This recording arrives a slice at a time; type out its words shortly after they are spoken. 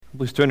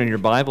Please turn in your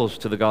Bibles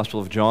to the Gospel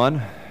of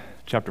John,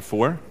 chapter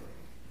 4.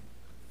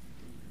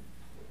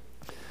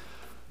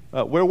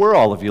 Where were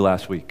all of you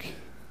last week?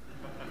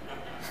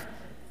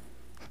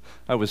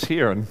 I was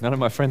here and none of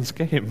my friends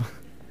came.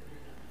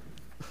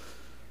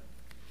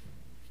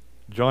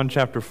 John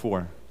chapter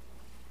 4.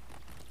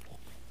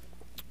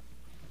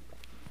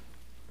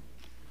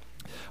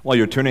 While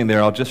you're turning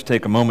there, I'll just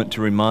take a moment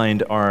to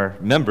remind our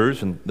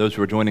members and those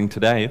who are joining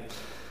today,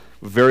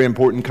 a very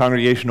important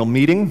congregational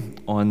meeting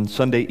on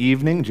Sunday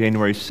evening,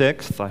 January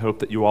 6th. I hope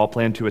that you all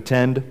plan to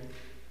attend.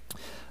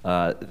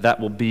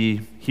 That will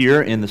be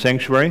here in the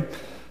sanctuary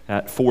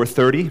at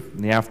 4:30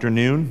 in the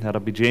afternoon.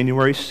 That'll be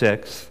January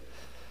 6th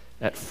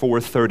at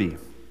 4:30.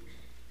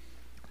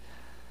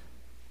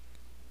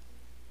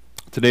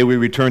 Today we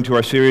return to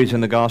our series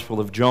in the Gospel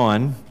of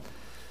John.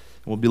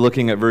 We'll be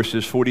looking at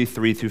verses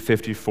 43 through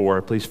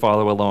 54. Please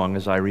follow along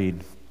as I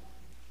read.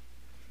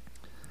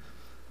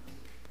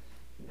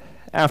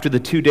 After the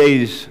 2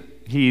 days,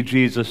 he,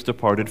 Jesus,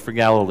 departed for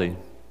Galilee.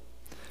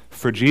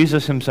 For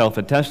Jesus himself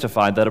had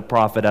testified that a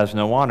prophet has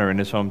no honor in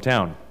his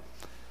hometown.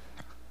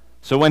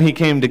 So when he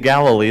came to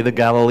Galilee, the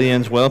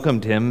Galileans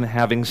welcomed him,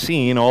 having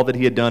seen all that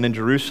he had done in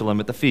Jerusalem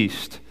at the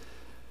feast.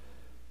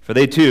 For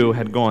they too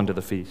had gone to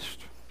the feast.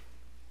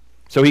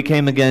 So he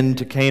came again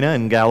to Cana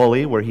in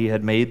Galilee, where he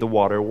had made the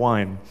water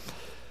wine.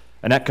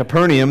 And at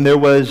Capernaum there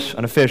was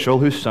an official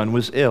whose son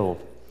was ill.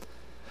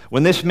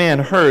 When this man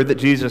heard that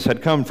Jesus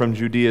had come from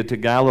Judea to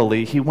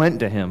Galilee, he went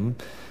to him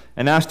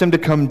and asked him to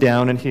come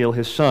down and heal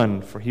his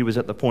son, for he was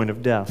at the point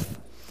of death.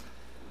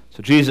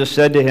 So Jesus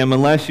said to him,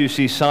 "Unless you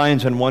see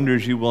signs and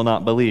wonders, you will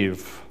not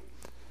believe."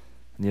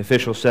 And the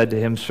official said to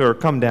him, "Sir,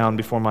 come down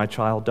before my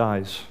child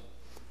dies."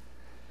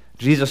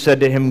 Jesus said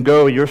to him,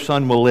 "Go, your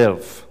son will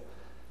live."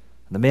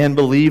 And the man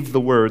believed the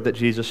word that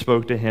Jesus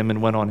spoke to him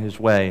and went on his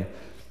way.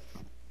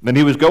 Then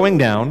as he was going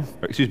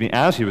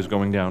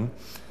down,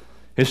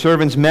 his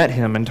servants met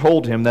him and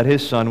told him that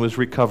his son was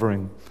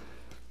recovering.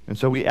 And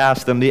so he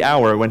asked them the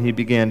hour when he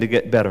began to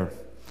get better.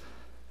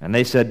 And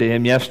they said to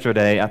him,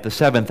 "Yesterday at the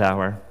 7th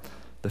hour,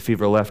 the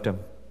fever left him."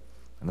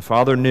 And the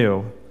father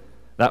knew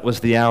that was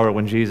the hour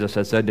when Jesus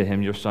had said to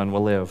him, "Your son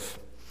will live."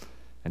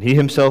 And he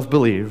himself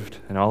believed,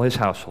 and all his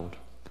household.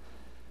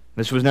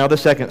 This was now the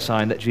second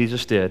sign that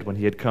Jesus did when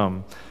he had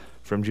come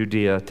from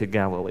Judea to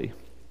Galilee.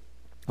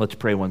 Let's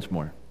pray once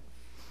more.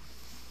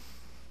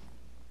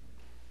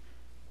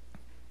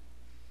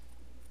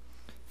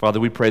 Father,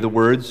 we pray the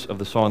words of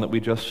the song that we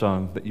just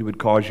sung, that you would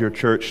cause your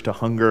church to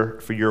hunger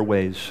for your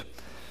ways.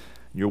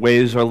 Your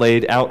ways are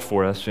laid out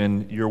for us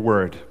in your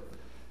word.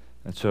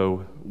 And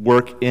so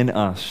work in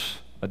us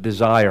a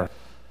desire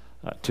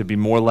to be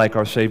more like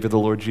our Savior, the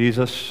Lord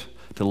Jesus,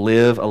 to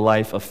live a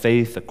life of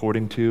faith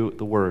according to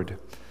the word.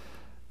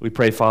 We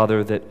pray,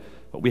 Father, that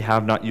what we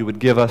have not you would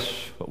give us,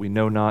 what we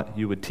know not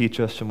you would teach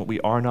us, and what we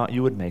are not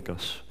you would make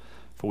us.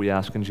 For we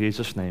ask in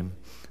Jesus' name,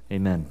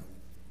 amen.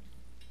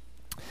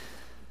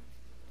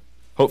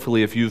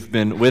 Hopefully, if you've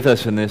been with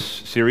us in this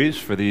series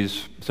for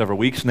these several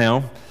weeks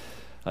now,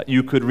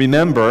 you could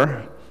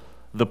remember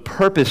the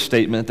purpose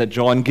statement that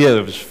John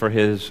gives for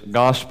his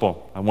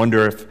gospel. I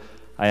wonder if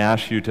I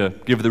asked you to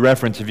give the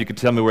reference, if you could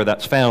tell me where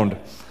that's found.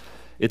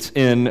 It's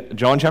in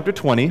John chapter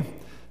 20,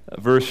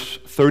 verse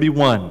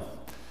 31.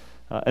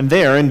 And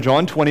there, in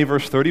John 20,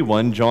 verse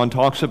 31, John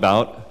talks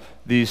about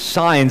these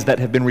signs that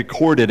have been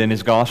recorded in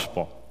his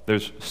gospel.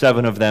 There's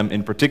 7 of them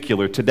in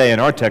particular. Today in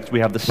our text,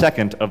 we have the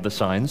second of the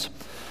signs.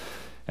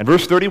 And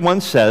verse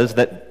 31 says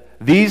that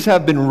these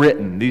have been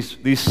written,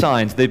 these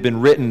signs, they've been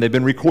written, they've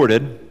been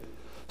recorded,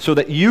 so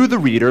that you, the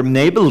reader,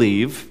 may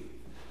believe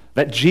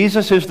that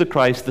Jesus is the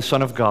Christ, the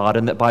Son of God,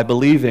 and that by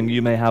believing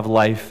you may have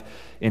life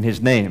in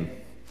his name.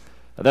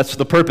 That's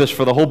the purpose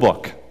for the whole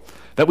book,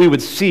 that we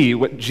would see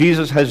what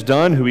Jesus has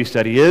done, who he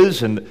said he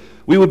is, and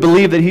we would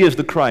believe that he is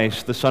the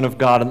Christ, the Son of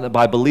God, and that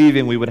by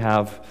believing we would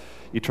have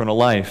eternal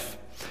life.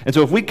 And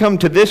so if we come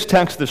to this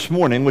text this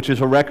morning, which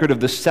is a record of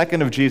the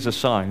second of Jesus'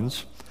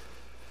 signs,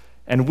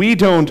 and we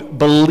don't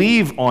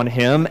believe on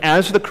him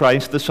as the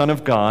Christ, the Son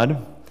of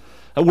God,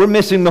 we're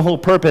missing the whole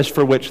purpose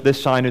for which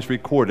this sign is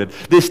recorded.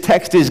 This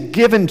text is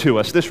given to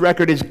us, this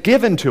record is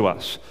given to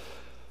us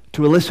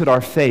to elicit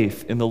our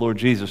faith in the Lord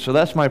Jesus. So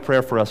that's my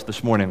prayer for us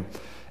this morning,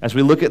 as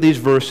we look at these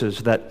verses,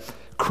 that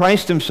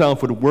Christ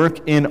himself would work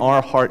in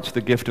our hearts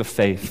the gift of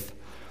faith,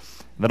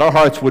 that our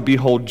hearts would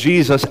behold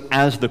Jesus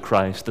as the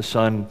Christ, the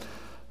Son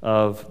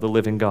of the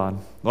living God.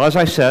 Well, as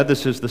I said,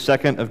 this is the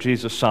second of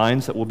Jesus'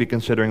 signs that we'll be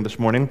considering this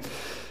morning.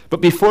 But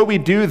before we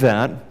do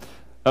that,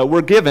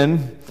 we're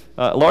given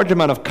a large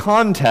amount of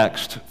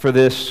context for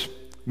this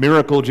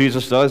miracle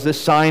Jesus does, this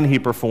sign he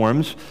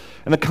performs.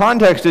 And the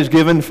context is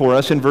given for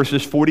us in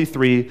verses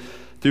 43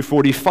 through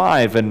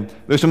 45. And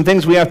there's some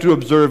things we have to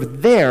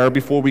observe there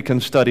before we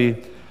can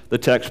study the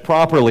text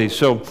properly.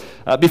 So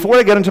before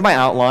I get into my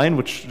outline,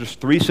 which is just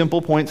 3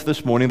 simple points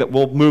this morning that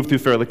we'll move through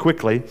fairly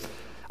quickly,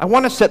 I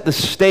want to set the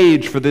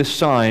stage for this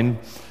sign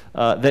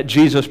that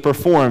Jesus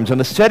performs. And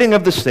the setting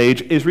of the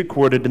stage is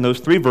recorded in those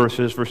 3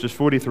 verses, verses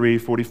 43,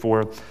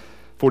 44,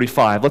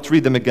 45. Let's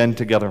read them again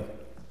together.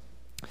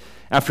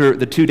 After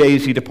the 2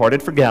 days he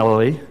departed for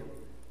Galilee.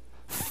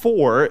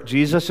 4,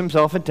 Jesus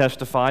himself had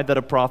testified that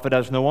a prophet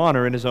has no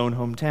honor in his own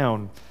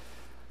hometown.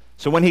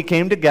 So when he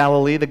came to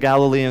Galilee, the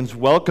Galileans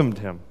welcomed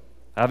him,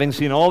 having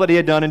seen all that he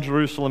had done in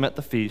Jerusalem at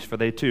the feast, for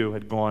they too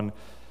had gone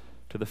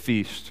to the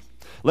feast.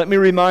 Let me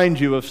remind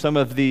you of some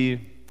of the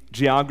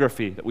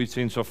geography that we've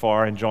seen so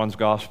far in John's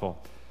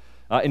Gospel.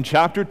 In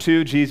chapter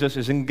 2, Jesus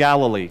is in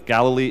Galilee.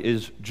 Galilee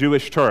is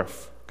Jewish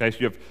turf. Okay, so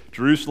you have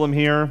Jerusalem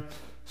here,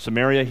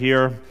 Samaria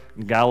here,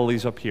 and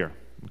Galilee's up here.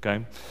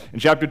 Okay, in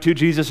chapter 2,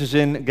 Jesus is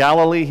in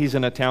Galilee. He's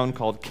in a town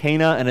called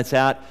Cana, and it's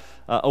at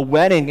a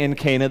wedding in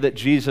Cana that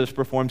Jesus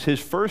performs his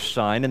first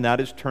sign, and that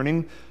is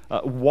turning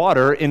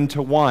water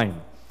into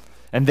wine.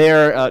 And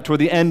there, toward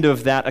the end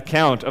of that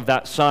account of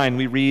that sign,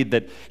 we read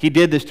that he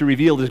did this to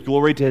reveal his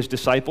glory to his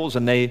disciples,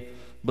 and they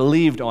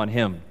believed on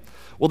him.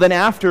 Well, then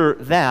after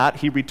that,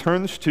 he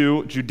returns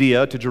to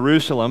Judea, to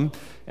Jerusalem,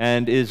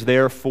 and is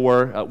there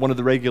for one of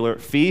the regular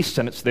feasts,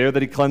 and it's there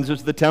that he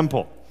cleanses the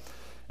temple.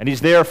 And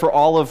he's there for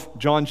all of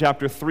John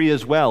chapter 3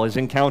 as well, his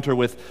encounter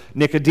with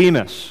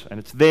Nicodemus. And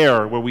it's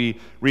there where we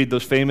read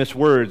those famous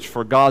words,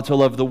 "For God so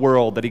loved the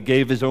world that he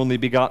gave his only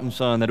begotten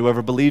Son, that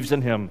whoever believes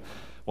in him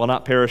will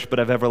not perish but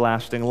have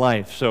everlasting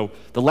life." So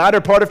the latter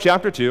part of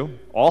chapter 2,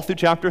 all through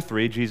chapter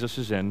 3, Jesus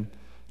is in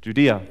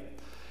Judea.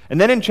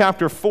 And then in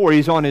chapter 4,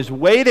 he's on his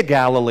way to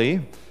Galilee,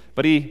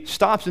 but he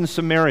stops in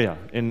Samaria,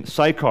 in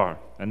Sychar.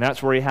 And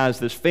that's where he has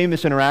this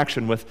famous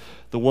interaction with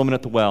the woman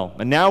at the well.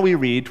 And now we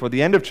read, toward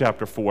the end of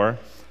chapter 4,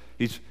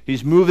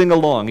 he's moving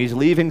along. He's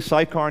leaving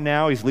Sychar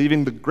now. He's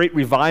leaving the great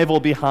revival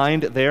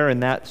behind there in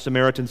that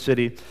Samaritan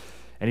city.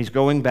 And he's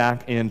going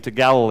back into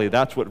Galilee.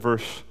 That's what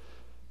verse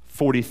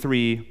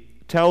 43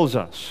 tells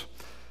us.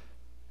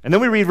 And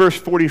then we read verse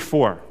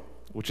 44,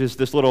 which is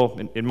this little,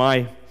 in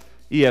my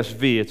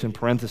ESV, it's in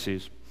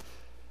parentheses.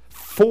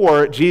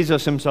 "For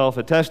Jesus himself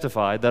had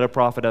testified that a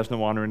prophet has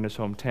no honor in his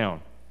hometown."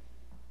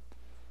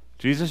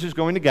 Jesus is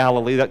going to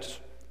Galilee. That's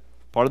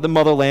part of the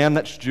motherland.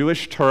 That's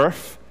Jewish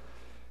turf.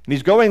 And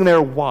he's going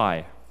there,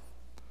 why?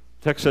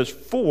 The text says,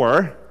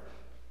 "For,"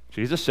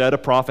 Jesus said, "a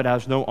prophet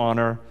has no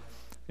honor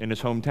in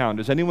his hometown."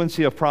 Does anyone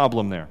see a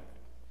problem there?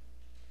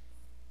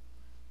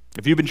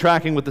 If you've been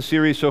tracking with the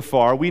series so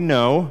far, we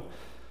know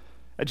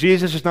that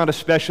Jesus is not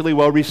especially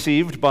well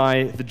received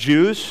by the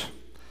Jews.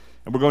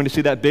 And we're going to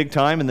see that big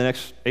time in the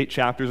next 8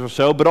 chapters or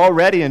so. But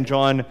already in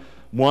John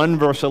 1,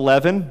 verse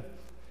 11,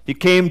 he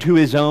came to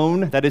his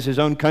own, that is his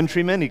own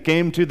countrymen. He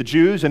came to the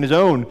Jews, and his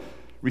own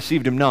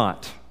received him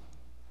not.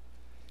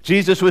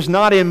 Jesus was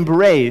not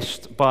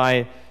embraced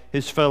by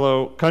his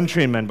fellow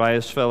countrymen, by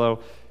his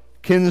fellow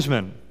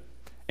kinsmen.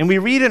 And we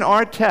read in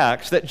our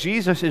text that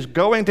Jesus is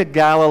going to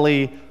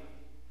Galilee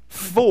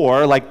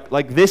for,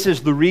 like this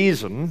is the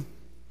reason,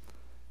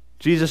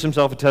 Jesus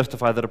himself had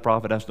testified that a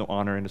prophet has no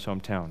honor in his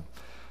hometown.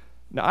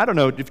 Now, I don't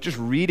know, if just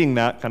reading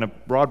that kind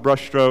of broad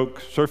brushstroke,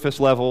 surface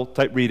level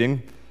type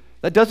reading,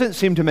 that doesn't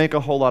seem to make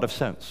a whole lot of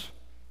sense.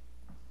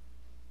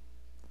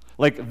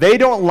 Like, they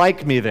don't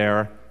like me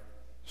there,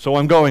 so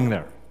I'm going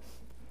there.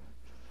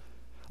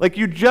 Like,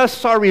 you just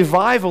saw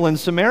revival in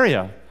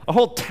Samaria. A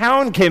whole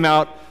town came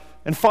out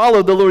and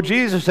followed the Lord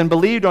Jesus and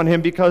believed on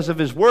him because of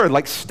his word.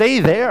 Like, stay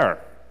there,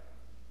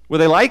 where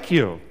they like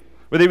you,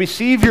 where they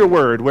receive your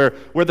word, where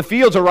the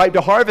fields are ripe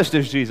to harvest,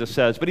 as Jesus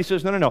says. But he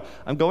says, no,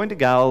 I'm going to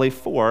Galilee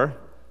for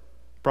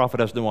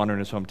prophet has no honor in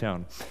his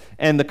hometown.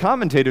 And the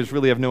commentators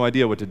really have no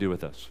idea what to do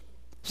with this.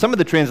 Some of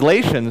the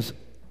translations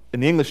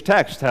in the English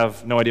text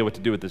have no idea what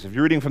to do with this. If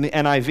you're reading from the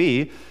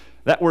NIV,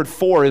 that word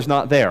 "for" is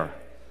not there.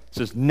 It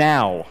says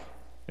 "now"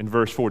 in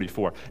verse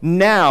 44.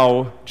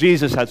 Now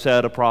Jesus had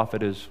said a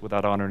prophet is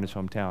without honor in his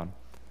hometown.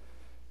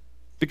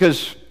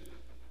 Because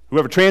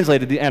whoever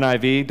translated the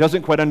NIV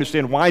doesn't quite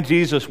understand why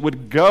Jesus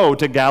would go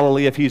to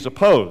Galilee if he's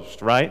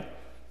opposed, right?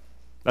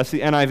 That's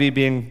the NIV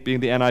being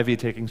the NIV,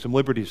 taking some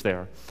liberties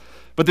there.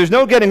 But there's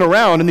no getting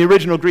around in the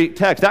original Greek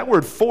text. That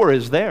word "for"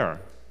 is there.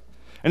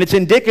 And it's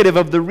indicative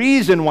of the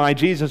reason why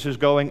Jesus is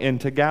going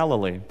into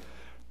Galilee.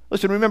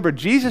 Listen, remember,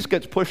 Jesus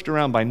gets pushed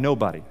around by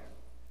nobody.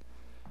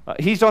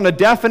 He's on a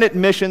definite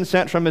mission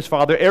sent from his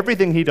Father.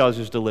 Everything he does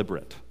is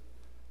deliberate.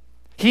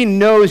 He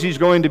knows he's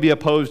going to be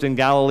opposed in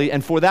Galilee,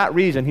 and for that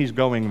reason, he's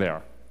going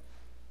there.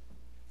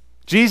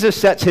 Jesus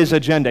sets his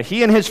agenda.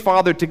 He and his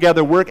Father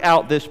together work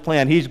out this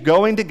plan. He's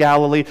going to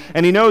Galilee,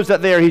 and he knows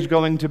that there he's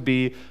going to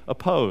be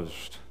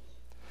opposed.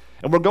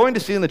 And we're going to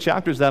see in the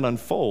chapters that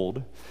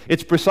unfold,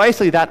 it's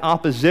precisely that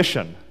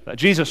opposition that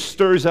Jesus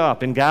stirs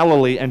up in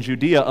Galilee and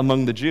Judea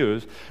among the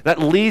Jews that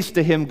leads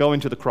to him going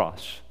to the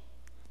cross.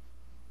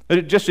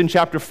 Just in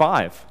chapter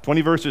 5,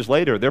 20 verses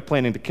later, they're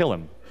planning to kill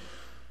him.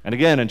 And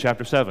again in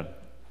chapter 7,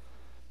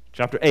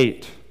 chapter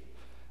 8,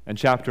 and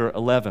chapter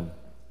 11.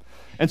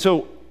 And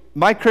so,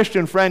 my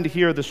Christian friend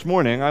here this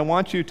morning, I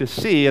want you to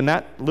see in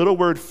that little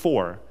word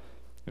 "for,"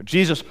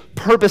 Jesus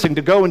purposing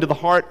to go into the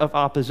heart of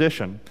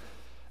opposition,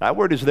 that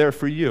word is there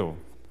for you.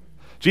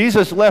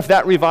 Jesus left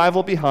that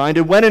revival behind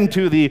and went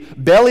into the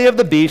belly of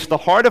the beast, the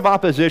heart of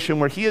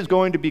opposition, where he is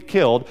going to be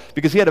killed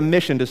because he had a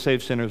mission to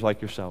save sinners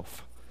like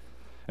yourself.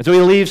 And so he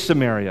leaves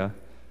Samaria,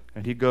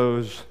 and he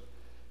goes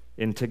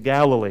into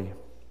Galilee.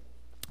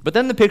 But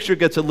then the picture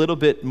gets a little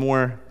bit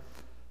more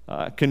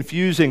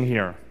confusing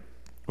here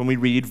when we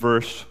read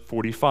verse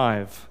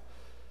 45.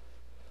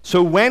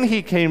 So when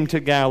he came to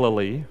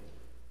Galilee,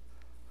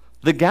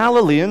 the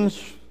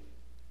Galileans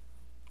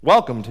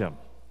welcomed him,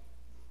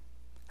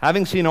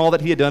 having seen all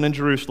that he had done in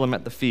Jerusalem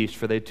at the feast,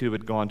 for they too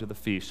had gone to the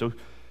feast. So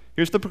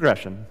here's the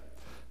progression.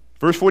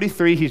 Verse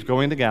 43, he's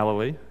going to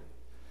Galilee.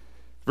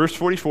 Verse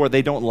 44,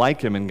 they don't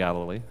like him in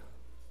Galilee.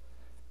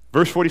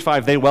 Verse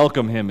 45, they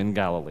welcome him in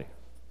Galilee.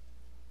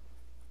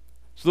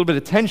 There's a little bit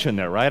of tension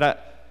there, right?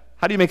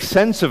 How do you make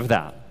sense of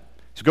that?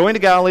 He's going to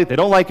Galilee, they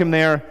don't like him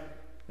there,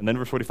 and then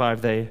verse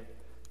 45, they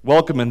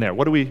welcome him there.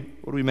 What do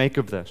we make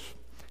of this?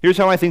 Here's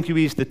how I think you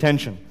ease the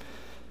tension.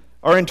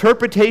 Our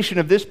interpretation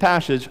of this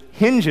passage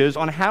hinges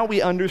on how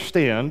we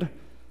understand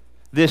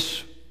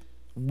this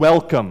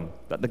welcome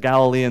that the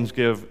Galileans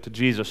give to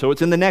Jesus. So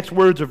it's in the next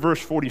words of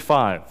verse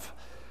 45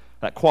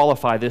 that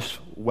qualify this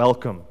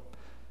welcome.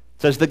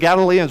 It says, the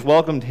Galileans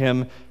welcomed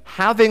him,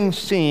 having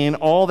seen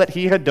all that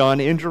he had done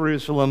in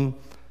Jerusalem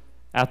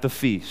at the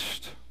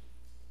feast.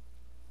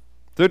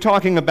 They're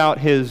talking about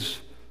his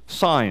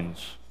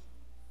signs.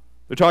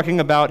 They're talking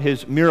about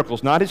his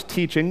miracles, not his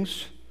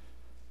teachings,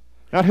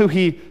 not who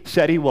he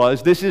said he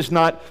was. This is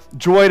not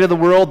joy to the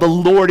world, the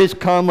Lord is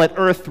come, let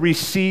earth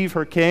receive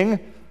her king.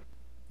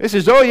 This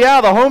is, oh yeah,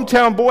 the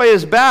hometown boy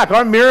is back,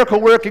 our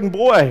miracle-working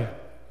boy.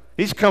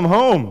 He's come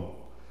home.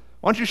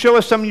 Why don't you show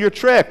us some of your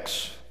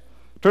tricks?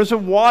 Turn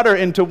some water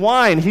into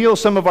wine, heal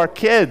some of our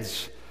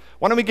kids.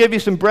 Why don't we give you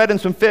some bread and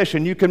some fish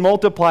and you can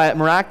multiply it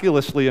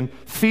miraculously and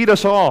feed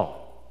us all?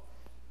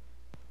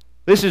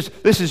 This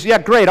is yeah,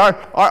 great,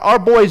 our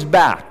boy's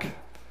back.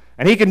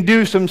 And he can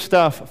do some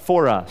stuff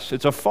for us.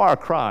 It's a far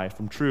cry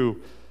from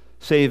true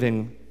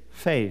saving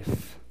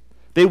faith.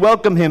 They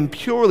welcome him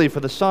purely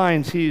for the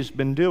signs he's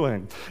been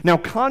doing. Now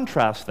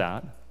contrast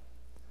that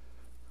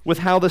with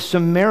how the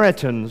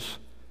Samaritans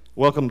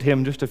welcomed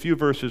him just a few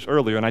verses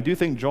earlier. And I do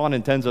think John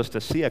intends us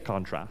to see a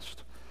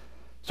contrast.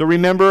 So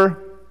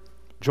remember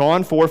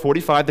John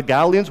 4:45, the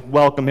Galileans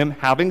welcome him,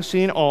 having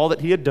seen all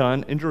that he had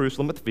done in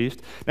Jerusalem at the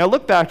feast. Now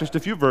look back just a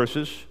few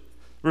verses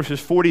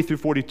 40 through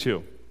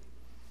 42.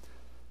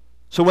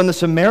 So when the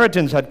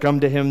Samaritans had come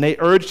to him, they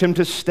urged him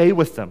to stay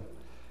with them.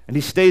 And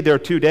he stayed there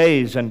 2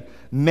 days, and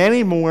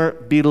many more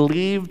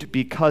believed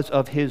because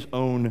of his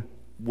own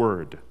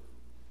word.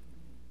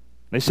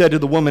 They said to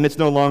the woman, it's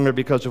no longer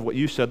because of what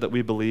you said that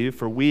we believe,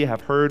 for we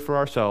have heard for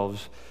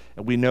ourselves,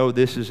 and we know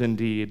this is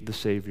indeed the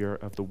Savior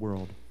of the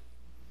world.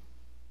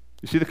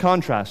 You see the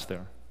contrast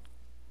there?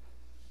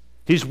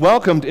 He's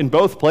welcomed in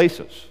both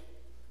places.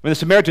 When the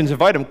Samaritans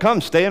invite him,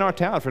 come, stay in our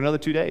town for another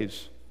 2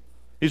 days.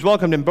 He's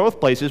welcomed in both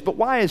places, but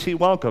why is he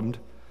welcomed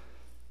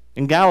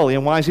in Galilee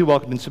and why is he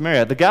welcomed in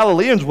Samaria? The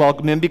Galileans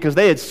welcomed him because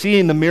they had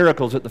seen the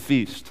miracles at the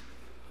feast.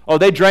 Oh,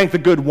 they drank the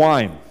good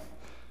wine.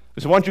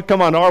 They said, why don't you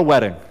come on our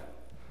wedding?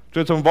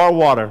 Drink some of our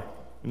water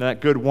and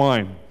that good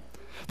wine.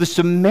 The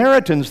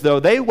Samaritans, though,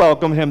 they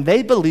welcome him,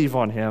 they believe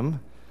on him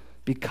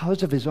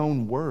because of his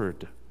own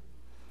word.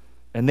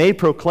 And they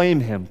proclaim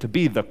him to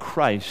be the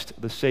Christ,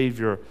 the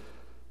Savior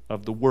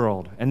of the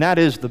world. And that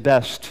is the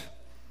best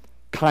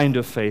kind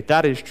of faith.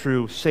 That is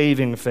true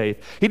saving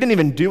faith. He didn't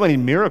even do any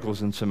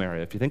miracles in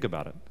Samaria, if you think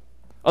about it,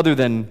 other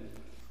than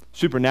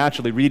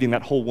supernaturally reading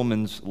that whole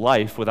woman's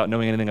life without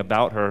knowing anything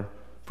about her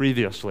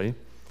previously.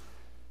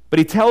 But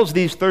he tells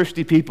these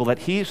thirsty people that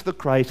he's the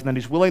Christ and that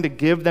he's willing to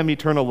give them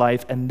eternal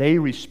life, and they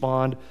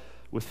respond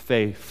with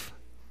faith.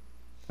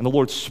 And the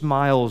Lord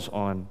smiles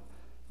on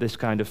this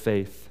kind of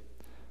faith.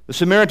 The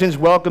Samaritans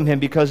welcome him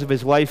because of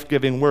his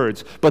life-giving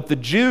words, but the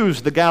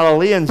Jews, the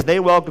Galileans, they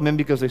welcome him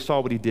because they saw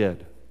what he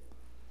did.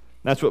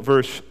 That's what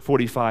verse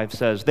 45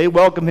 says. They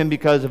welcome him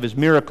because of his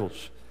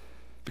miracles,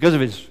 because of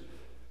his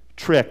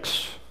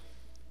tricks,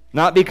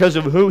 not because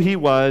of who he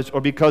was or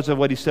because of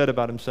what he said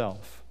about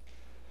himself.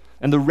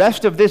 And the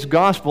rest of this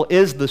gospel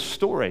is the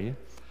story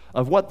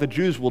of what the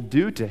Jews will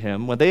do to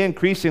him when they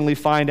increasingly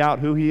find out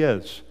who he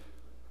is,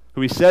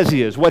 who he says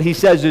he is, what he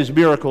says his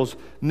miracles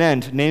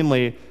meant,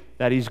 namely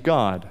that he's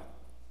God.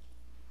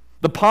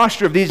 The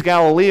posture of these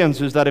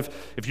Galileans is that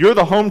if you're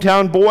the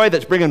hometown boy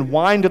that's bringing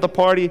wine to the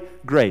party,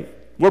 great.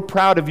 We're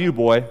proud of you,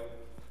 boy.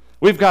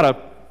 We've got a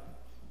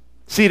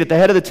seat at the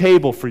head of the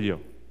table for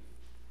you.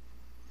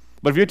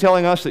 But if you're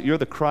telling us that you're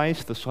the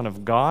Christ, the Son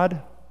of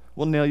God,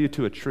 we'll nail you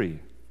to a tree.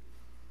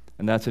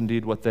 And that's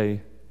indeed what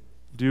they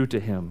do to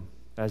him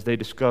as they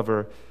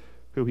discover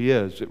who he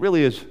is. It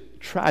really is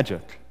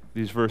tragic,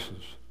 these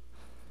verses,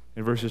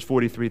 in verses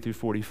 43 through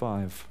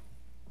 45.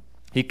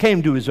 He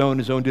came to his own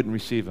didn't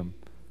receive him.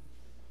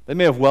 They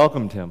may have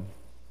welcomed him,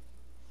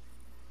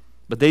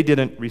 but they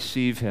didn't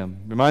receive him.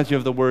 Reminds me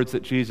of the words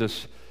that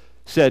Jesus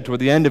said toward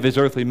the end of his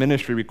earthly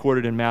ministry,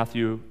 recorded in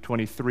Matthew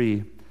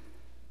 23.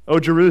 "O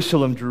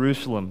Jerusalem,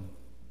 Jerusalem,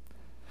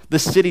 the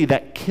city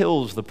that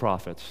kills the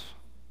prophets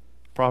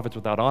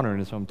without honor in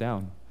his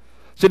hometown.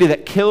 city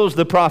that kills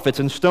the prophets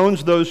and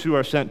stones those who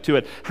are sent to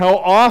it. How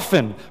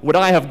often would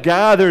I have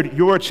gathered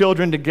your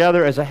children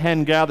together as a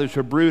hen gathers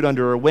her brood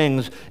under her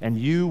wings, and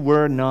you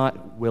were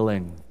not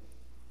willing.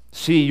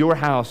 See, your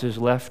house is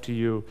left to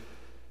you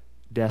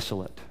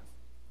desolate.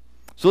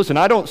 So listen,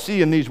 I don't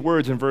see in these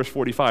words in verse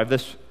 45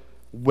 this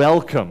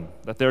welcome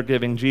that they're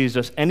giving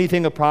Jesus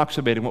anything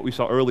approximating what we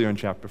saw earlier in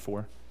chapter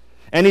 4.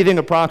 Anything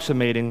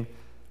approximating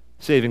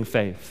saving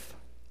faith.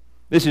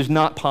 This is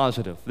not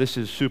positive. This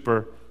is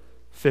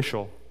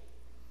superficial.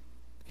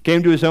 He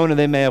came to his own and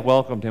they may have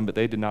welcomed him, but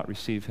they did not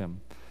receive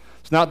him.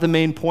 It's not the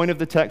main point of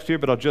the text here,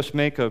 but I'll just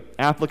make an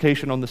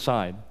application on the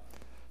side.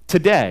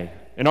 Today,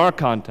 in our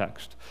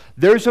context,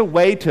 there's a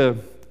way to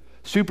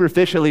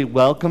superficially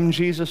welcome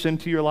Jesus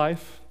into your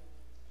life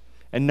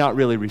and not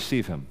really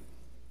receive him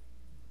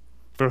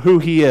for who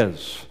he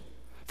is,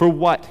 for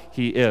what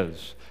he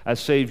is as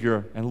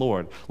Savior and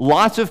Lord.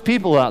 Lots of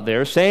people out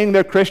there saying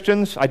they're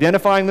Christians,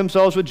 identifying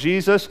themselves with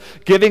Jesus,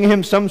 giving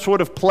him some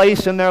sort of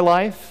place in their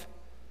life,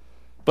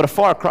 but a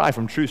far cry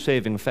from true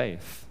saving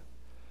faith.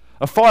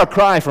 A far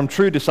cry from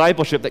true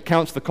discipleship that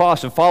counts the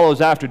cost and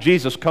follows after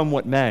Jesus come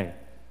what may.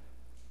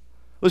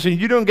 Listen,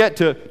 you don't get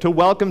to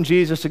welcome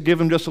Jesus and give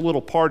him just a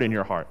little part in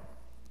your heart.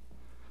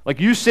 Like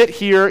you sit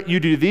here, you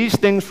do these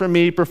things for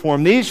me,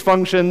 perform these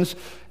functions,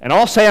 and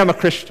I'll say I'm a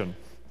Christian.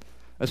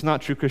 That's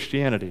not true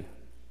Christianity.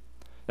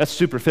 That's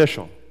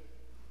superficial.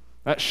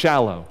 That's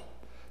shallow.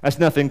 That's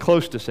nothing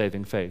close to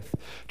saving faith.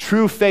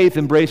 True faith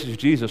embraces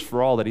Jesus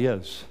for all that he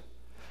is,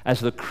 as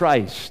the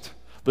Christ,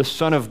 the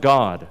Son of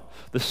God,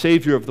 the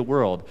Savior of the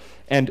world.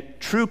 And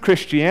true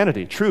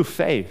Christianity, true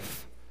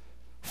faith,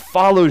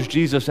 follows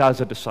Jesus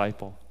as a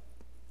disciple,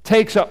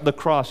 takes up the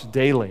cross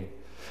daily,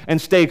 and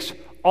stakes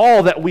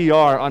all that we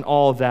are on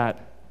all that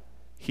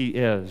he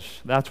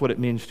is. That's what it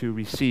means to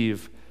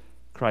receive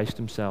Christ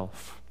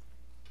himself.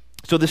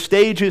 So the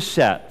stage is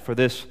set for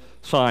this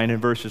sign in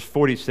verses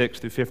 46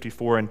 through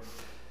 54, and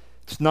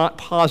it's not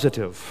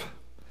positive,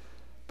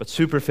 but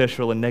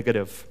superficial and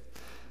negative.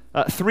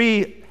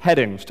 Three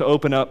headings to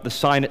open up the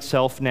sign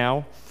itself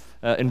now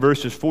in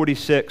verses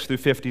 46 through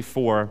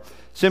 54.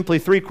 Simply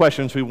three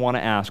questions we want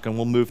to ask, and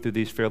we'll move through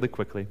these fairly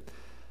quickly.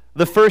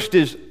 The first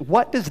is,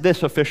 what does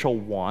this official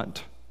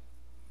want?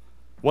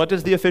 What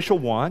does the official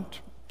want?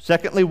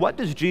 Secondly, what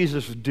does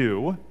Jesus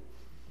do?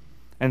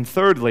 And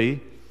thirdly,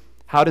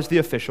 how does the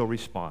official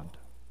respond?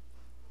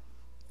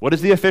 What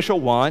does the official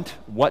want?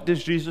 What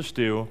does Jesus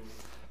do?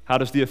 How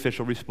does the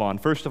official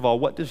respond? First of all,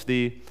 what does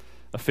the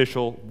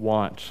official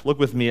want? Look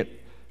with me at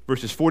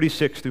verses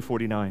 46 through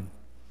 49.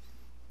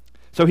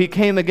 So he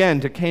came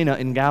again to Cana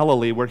in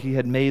Galilee, where he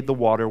had made the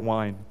water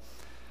wine.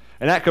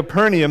 And at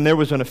Capernaum there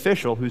was an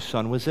official whose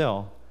son was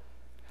ill.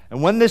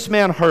 And when this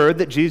man heard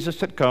that Jesus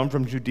had come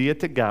from Judea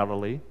to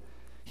Galilee,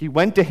 he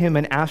went to him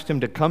and asked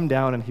him to come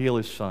down and heal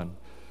his son,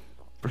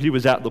 for he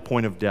was at the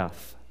point of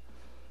death.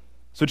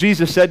 So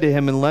Jesus said to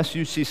him, unless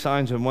you see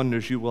signs and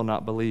wonders, you will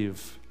not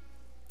believe.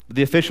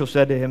 The official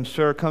said to him,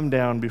 sir, come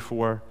down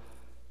before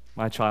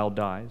my child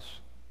dies.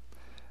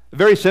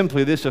 Very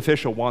simply, this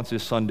official wants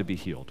his son to be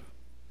healed.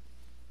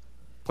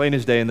 Plain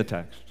as day in the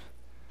text.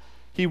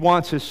 He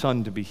wants his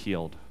son to be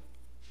healed.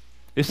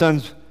 His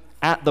son's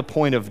at the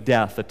point of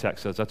death, the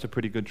text says. That's a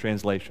pretty good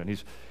translation.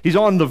 He's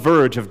on the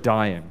verge of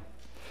dying.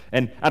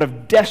 And out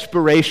of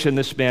desperation,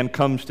 this man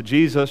comes to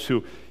Jesus,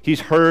 who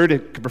he's heard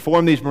could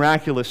perform these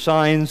miraculous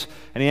signs,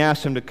 and he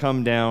asks him to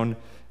come down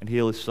and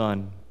heal his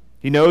son.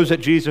 He knows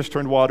that Jesus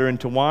turned water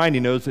into wine. He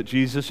knows that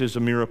Jesus is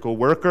a miracle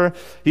worker.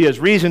 He has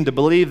reason to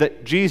believe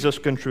that Jesus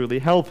can truly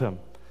help him.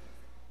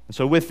 And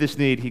so with this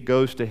need, he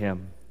goes to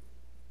him,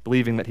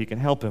 believing that he can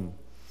help him.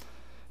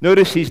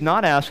 Notice he's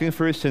not asking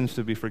for his sins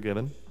to be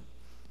forgiven.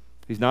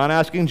 He's not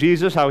asking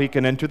Jesus how he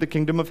can enter the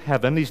kingdom of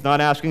heaven. He's not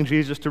asking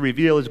Jesus to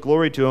reveal his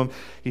glory to him.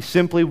 He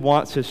simply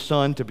wants his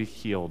son to be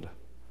healed.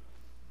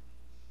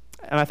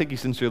 And I think he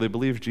sincerely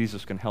believes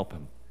Jesus can help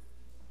him.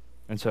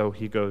 And so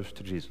he goes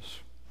to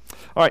Jesus.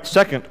 All right,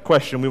 second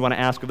question we want to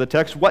ask of the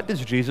text, what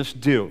does Jesus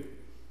do?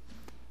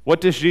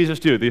 What does Jesus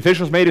do? The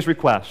official's made his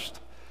request.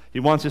 He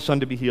wants his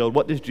son to be healed.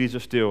 What does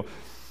Jesus do?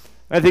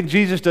 I think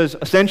Jesus does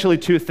essentially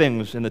two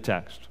things in the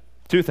text.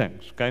 Two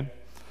things, okay?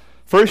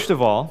 First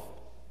of all,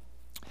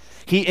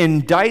 he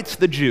indicts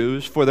the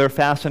Jews for their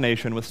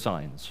fascination with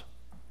signs.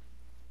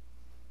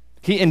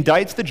 He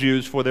indicts the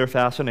Jews for their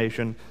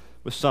fascination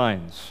with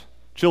signs.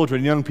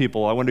 Children, young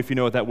people, I wonder if you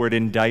know what that word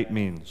indict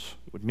means.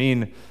 It would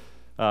mean,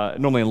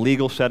 normally in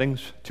legal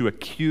settings, to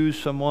accuse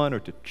someone or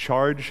to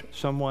charge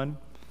someone.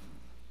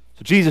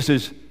 So Jesus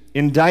is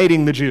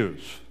indicting the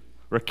Jews,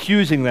 or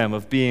accusing them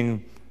of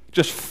being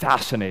just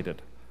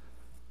fascinated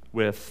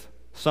with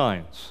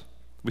signs.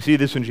 We see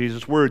this in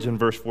Jesus' words in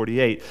verse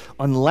 48.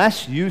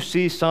 Unless you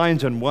see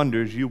signs and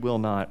wonders, you will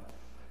not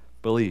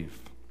believe.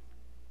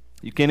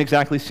 You can't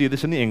exactly see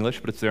this in the English,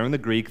 but it's there in the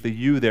Greek. The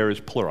you there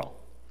is plural.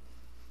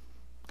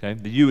 Okay?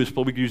 The you is,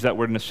 we could use that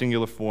word in a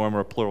singular form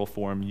or a plural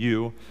form,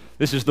 you.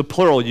 This is the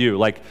plural you,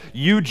 like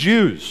you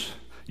Jews,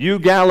 you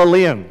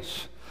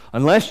Galileans.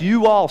 Unless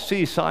you all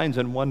see signs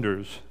and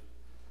wonders,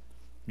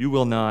 you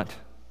will not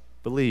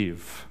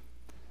believe.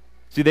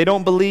 See, they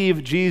don't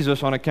believe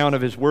Jesus on account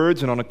of his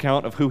words and on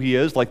account of who he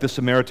is, like the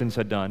Samaritans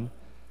had done.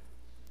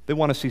 They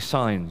want to see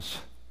signs.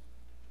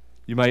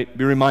 You might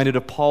be reminded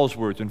of Paul's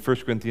words in 1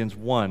 Corinthians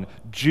 1.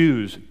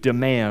 Jews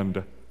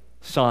demand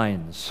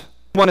signs.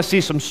 They want to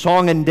see some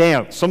song and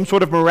dance, some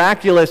sort of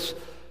miraculous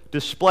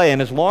display,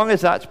 and as long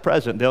as that's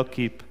present, they'll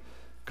keep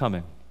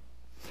coming.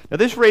 Now,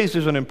 this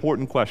raises an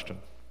important question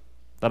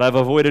that I've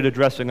avoided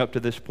addressing up to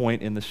this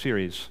point in the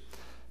series,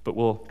 but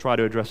we'll try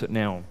to address it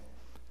now.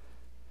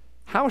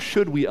 How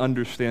should we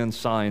understand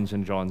signs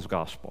in John's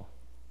gospel?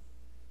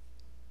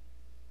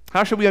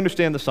 How should we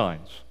understand the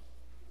signs?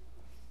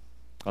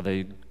 Are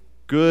they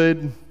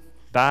good,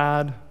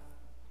 bad?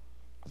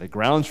 Are they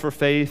grounds for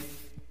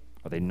faith?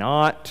 Are they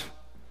not?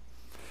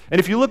 And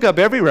if you look up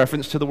every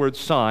reference to the word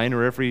sign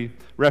or every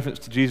reference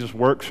to Jesus'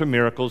 works or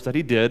miracles that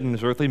he did in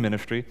his earthly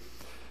ministry,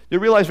 you'll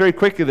realize very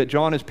quickly that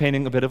John is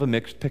painting a bit of a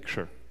mixed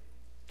picture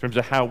in terms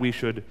of how we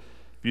should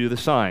view the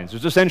signs.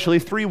 There's essentially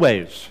three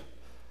ways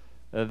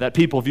that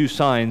people view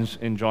signs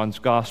in John's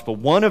gospel.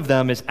 One of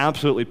them is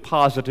absolutely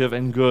positive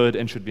and good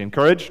and should be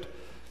encouraged,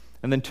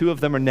 and then two of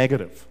them are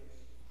negative.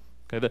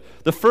 Okay,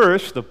 the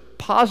first, the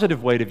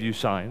positive way to view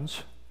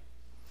signs,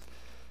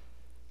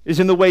 is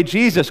in the way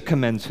Jesus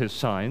commends his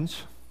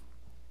signs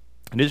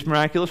and his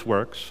miraculous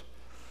works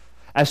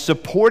as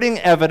supporting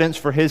evidence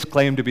for his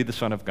claim to be the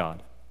Son of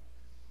God.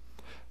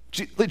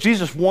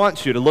 Jesus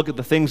wants you to look at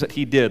the things that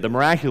he did, the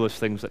miraculous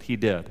things that he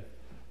did,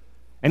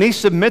 and he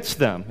submits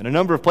them in a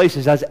number of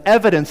places as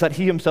evidence that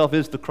he himself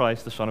is the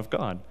Christ, the Son of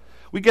God.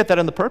 We get that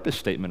in the purpose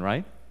statement,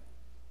 right?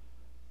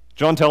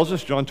 John tells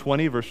us, John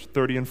 20, verse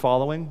 30 and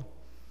following,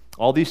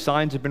 all these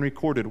signs have been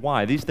recorded.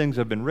 Why? These things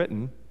have been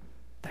written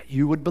that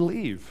you would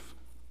believe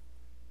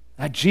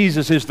that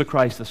Jesus is the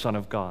Christ, the Son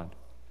of God.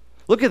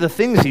 Look at the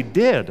things he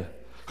did.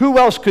 Who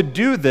else could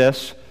do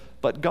this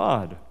but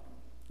God?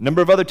 A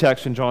number of other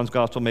texts in John's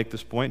gospel make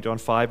this point. John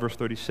 5, verse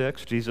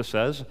 36, Jesus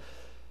says,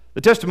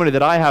 the testimony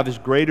that I have is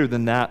greater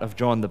than that of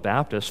John the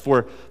Baptist,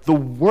 for the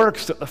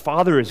works that the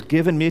Father has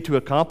given me to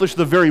accomplish,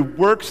 the very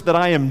works that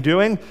I am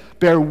doing,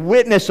 bear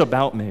witness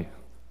about me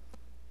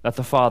that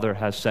the Father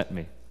has sent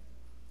me.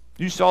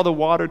 You saw the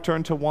water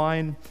turn to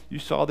wine. You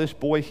saw this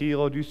boy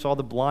healed. You saw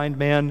the blind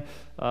man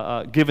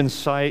given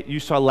sight. You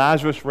saw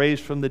Lazarus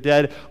raised from the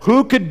dead.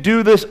 Who could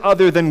do this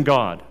other than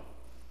God?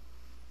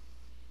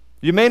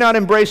 You may not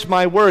embrace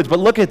my words, but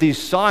look at these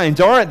signs.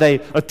 Aren't they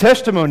a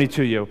testimony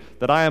to you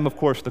that I am, of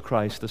course, the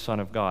Christ, the Son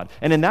of God?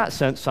 And in that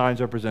sense,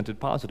 signs are presented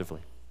positively.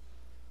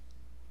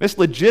 It's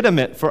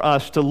legitimate for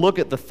us to look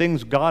at the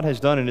things God has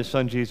done in his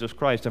Son, Jesus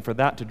Christ, and for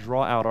that to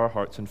draw out our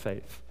hearts in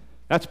faith.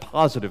 That's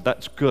positive.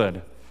 That's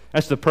good.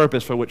 That's the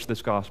purpose for which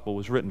this gospel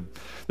was written.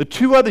 The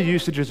two other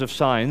usages of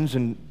signs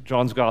in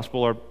John's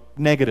gospel are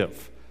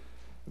negative.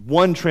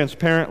 One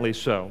transparently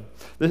so.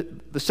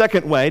 The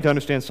second way to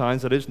understand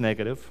signs that is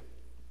negative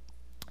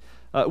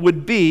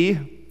would be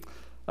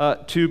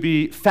to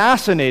be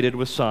fascinated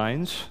with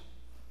signs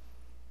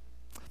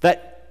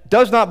that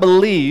does not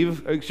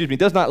lead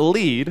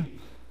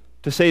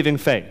to saving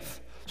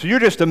faith. So you're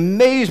just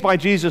amazed by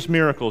Jesus'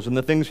 miracles and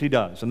the things he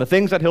does and the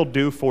things that he'll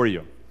do for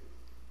you.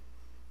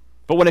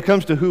 But when it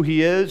comes to who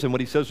he is and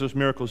what he says those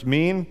miracles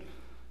mean,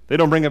 they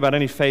don't bring about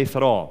any faith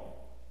at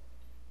all.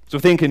 So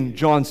think in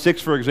John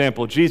 6, for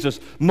example,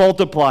 Jesus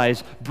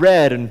multiplies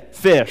bread and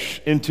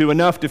fish into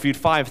enough to feed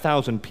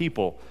 5,000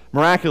 people.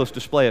 Miraculous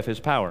display of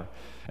his power.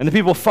 And the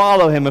people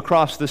follow him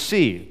across the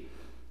sea.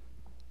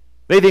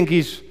 They think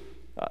he's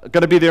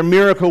going to be their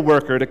miracle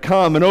worker to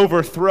come and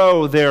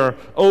overthrow their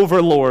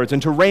overlords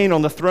and to reign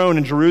on the throne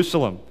in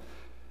Jerusalem.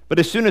 But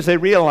as soon as they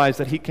realize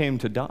that he came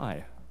to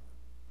die,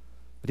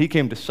 that he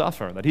came to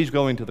suffer, that he's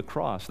going to the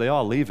cross, they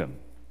all leave him.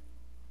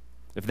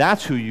 If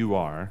that's who you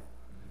are,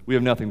 we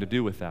have nothing to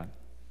do with that.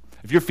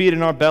 If you're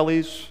feeding our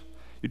bellies,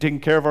 you're taking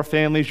care of our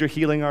families, you're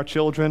healing our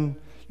children,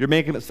 you're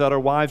making it so that our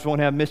wives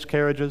won't have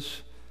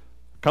miscarriages,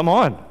 come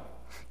on.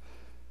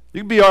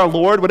 You can be our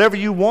Lord, whatever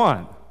you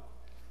want.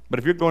 But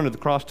if you're going to the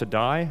cross to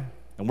die,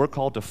 and we're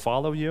called to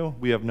follow you,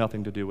 we have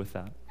nothing to do with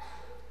that.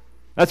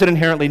 That's an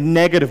inherently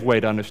negative way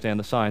to understand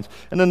the signs.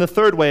 And then the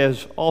third way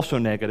is also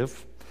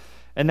negative,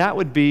 and that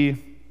would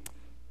be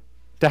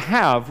to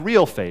have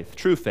real faith,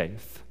 true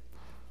faith,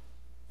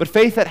 but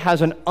faith that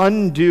has an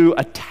undue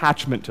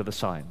attachment to the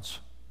signs.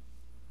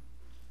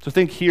 So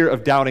think here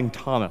of doubting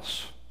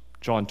Thomas,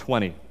 John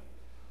 20.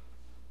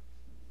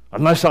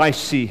 Unless I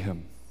see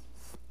him,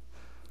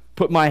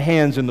 put my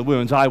hands in the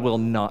wounds, I will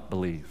not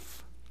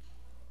believe.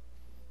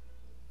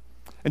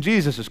 And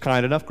Jesus is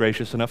kind enough,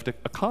 gracious enough to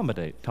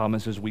accommodate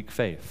Thomas's weak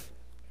faith.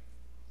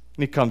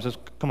 And he comes and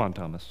says, come on,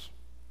 Thomas,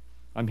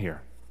 I'm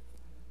here.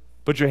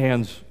 Put your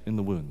hands in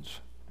the wounds.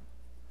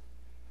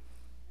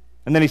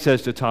 And then he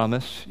says to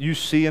Thomas, you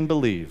see and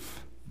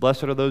believe.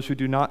 Blessed are those who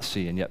do not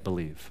see and yet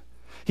believe.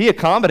 He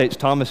accommodates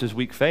Thomas's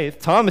weak faith.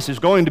 Thomas is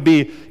going to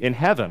be in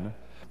heaven,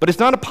 but it's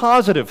not a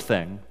positive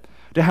thing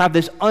to have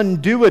this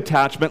undue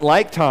attachment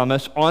like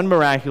Thomas on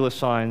miraculous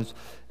signs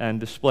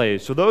and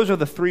displays. So those are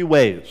the three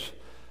ways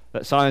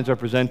that signs are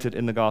presented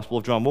in the Gospel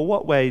of John. Well,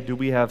 what way do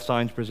we have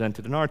signs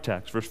presented in our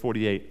text? Verse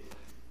 48.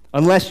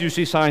 Unless you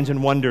see signs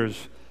and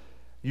wonders,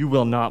 you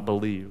will not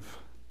believe.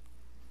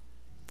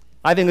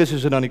 I think this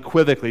is an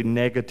unequivocally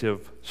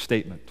negative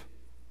statement.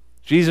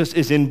 Jesus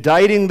is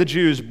indicting the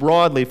Jews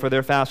broadly for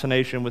their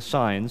fascination with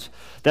signs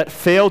that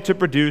fail to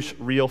produce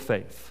real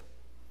faith.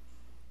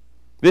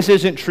 This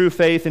isn't true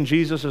faith in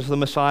Jesus as the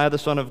Messiah, the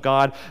Son of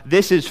God.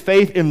 This is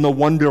faith in the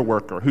wonder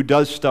worker who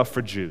does stuff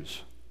for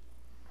Jews.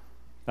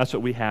 That's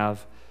what we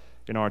have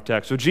in our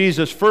text. So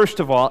Jesus,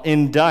 first of all,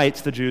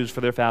 indicts the Jews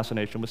for their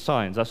fascination with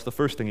signs. That's the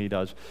first thing he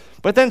does.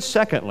 But then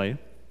secondly,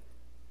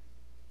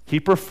 he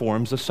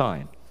performs a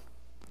sign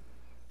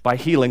by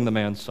healing the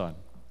man's son.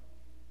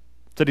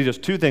 So he does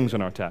two things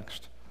in our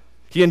text.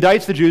 He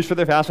indicts the Jews for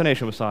their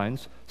fascination with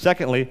signs.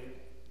 Secondly,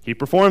 he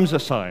performs a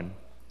sign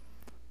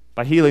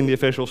by healing the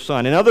official's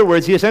son. In other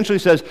words, he essentially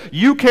says,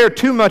 you care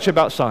too much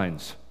about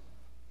signs.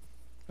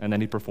 And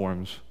then he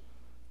performs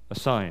a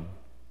sign.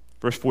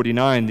 Verse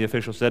 49, the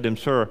official said to him,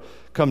 Sir,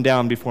 come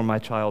down before my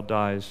child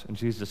dies. And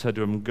Jesus said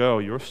to him, Go,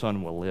 your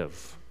son will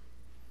live.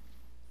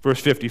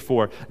 Verse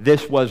 54,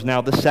 this was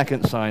now the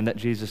second sign that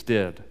Jesus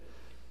did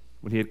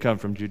when he had come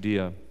from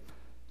Judea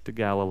to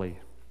Galilee.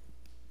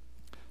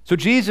 So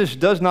Jesus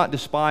does not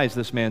despise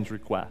this man's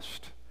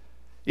request,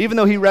 even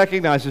though he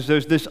recognizes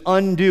there's this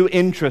undue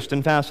interest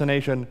and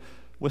fascination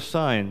with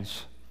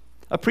signs.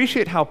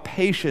 Appreciate how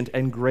patient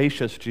and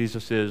gracious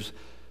Jesus is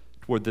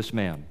toward this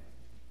man.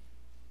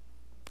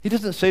 He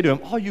doesn't say to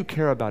him, all you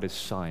care about is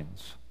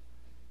signs.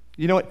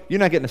 You know what? You're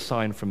not getting a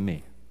sign from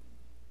me.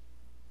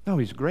 No,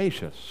 he's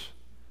gracious.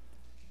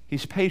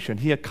 He's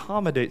patient. He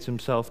accommodates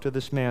himself to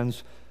this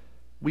man's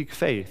weak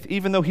faith,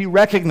 even though he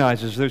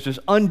recognizes there's this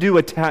undue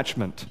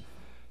attachment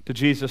to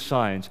Jesus'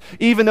 signs.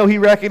 Even though he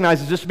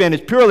recognizes this man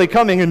is purely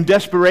coming in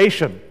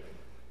desperation.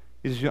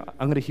 He says,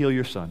 I'm going to heal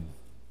your son.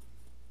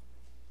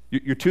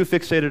 You're too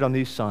fixated on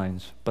these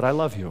signs, but I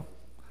love you,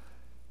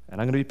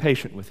 and I'm going to be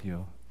patient with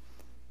you.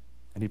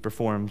 And he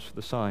performs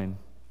the sign.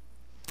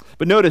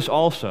 But notice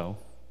also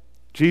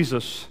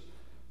Jesus'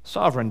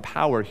 sovereign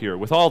power here.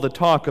 With all the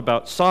talk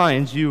about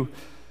signs, you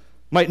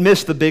might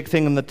miss the big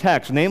thing in the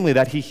text, namely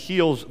that he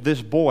heals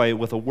this boy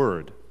with a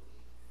word.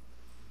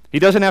 He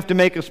doesn't have to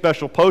make a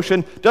special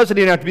potion, doesn't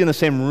even have to be in the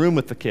same room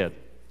with the kid.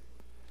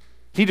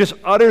 He just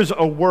utters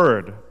a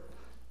word,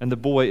 and the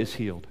boy is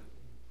healed.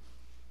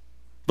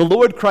 The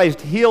Lord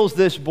Christ heals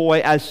this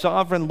boy as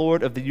sovereign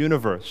Lord of the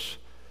universe,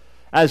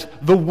 as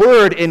the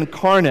Word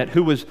incarnate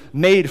who was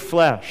made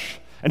flesh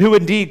and who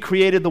indeed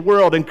created the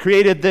world and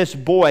created this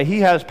boy. He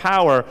has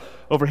power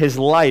over his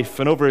life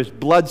and over his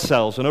blood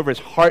cells and over his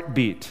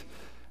heartbeat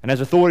and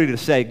has authority to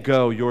say,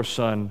 Go, your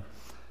son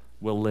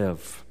will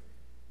live.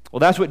 Well,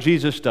 that's what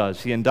Jesus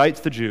does. He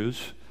indicts the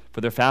Jews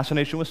for their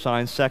fascination with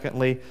signs.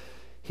 Secondly,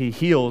 he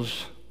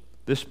heals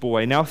this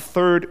boy. Now,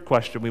 third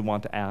question we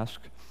want to ask,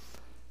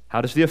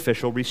 how does the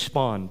official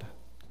respond?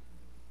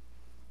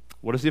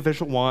 What does the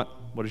official want?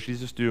 What does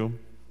Jesus do?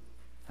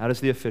 How does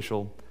the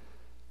official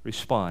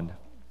respond?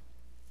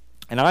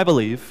 And I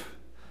believe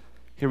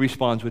he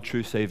responds with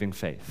true saving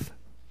faith.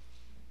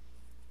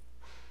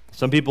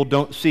 Some people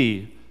don't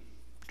see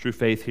true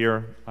faith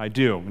here. I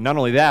do. Not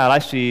only that, I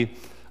see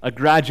a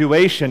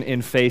graduation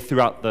in faith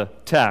throughout the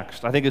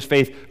text. I think his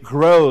faith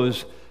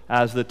grows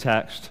as the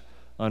text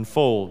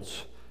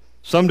unfolds.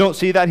 Some don't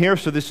see that here,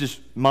 so this is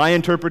my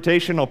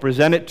interpretation. I'll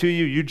present it to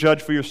you. You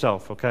judge for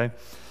yourself, okay?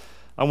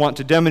 I want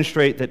to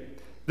demonstrate that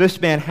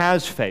this man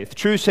has faith,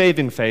 true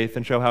saving faith,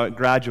 and show how it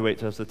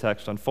graduates as the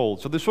text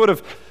unfolds. So there's sort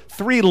of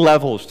three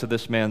levels to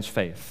this man's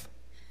faith.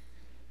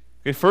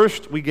 Okay,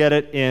 first, we get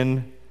it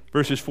in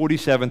verses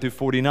 47 through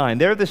 49.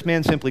 There, this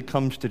man simply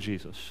comes to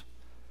Jesus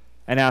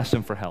and asks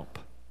him for help.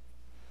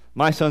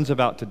 My son's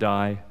about to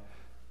die.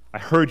 I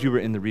heard you were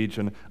in the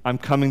region. I'm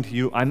coming to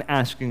you. I'm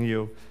asking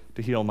you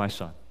to heal my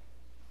son.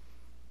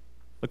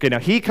 Okay, now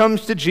he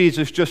comes to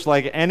Jesus just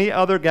like any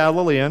other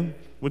Galilean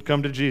would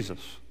come to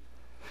Jesus.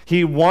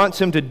 He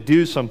wants him to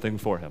do something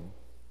for him.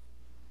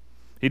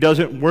 He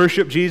doesn't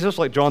worship Jesus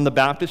like John the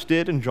Baptist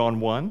did in John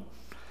 1.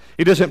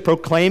 He doesn't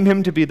proclaim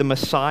him to be the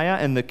Messiah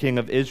and the King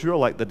of Israel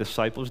like the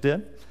disciples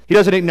did. He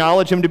doesn't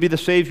acknowledge him to be the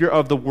Savior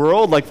of the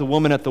world like the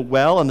woman at the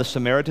well and the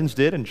Samaritans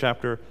did in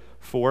chapter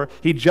 4.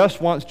 He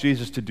just wants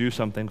Jesus to do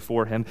something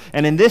for him.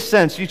 And in this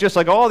sense, he's just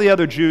like all the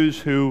other Jews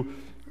who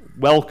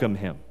welcome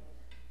him.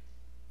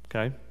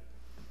 Okay?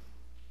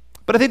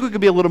 But I think we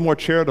could be a little more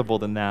charitable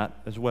than that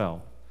as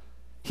well.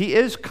 He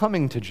is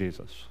coming to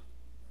Jesus.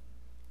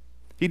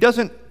 He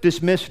doesn't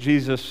dismiss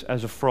Jesus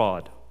as a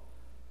fraud.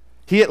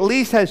 He at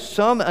least has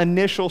some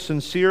initial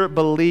sincere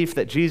belief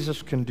that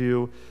Jesus can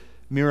do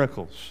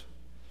miracles.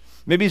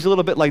 Maybe he's a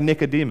little bit like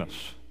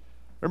Nicodemus.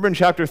 Remember in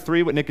chapter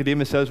 3 what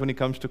Nicodemus says when he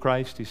comes to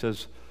Christ? He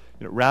says,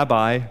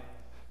 Rabbi,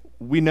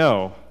 we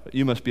know that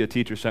you must be a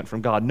teacher sent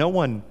from God. No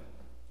one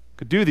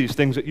could do these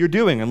things that you're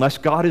doing unless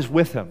God is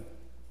with him.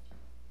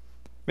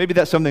 Maybe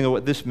that's something of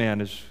what this man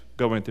is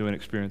going through and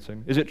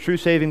experiencing. Is it true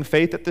saving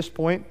faith at this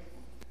point?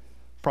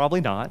 Probably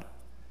not.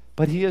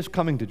 But he is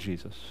coming to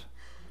Jesus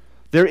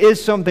There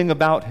is something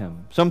about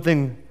him,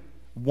 something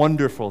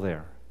wonderful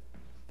there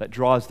that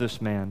draws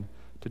this man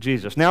to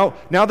Jesus. Now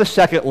the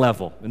second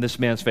level in this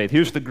man's faith.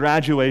 Here's the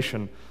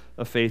graduation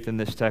of faith in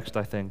this text,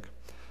 I think.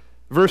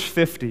 Verse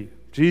 50,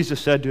 Jesus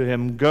said to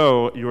him,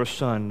 "Go, your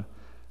son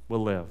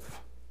will live."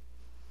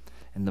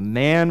 And the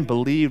man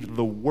believed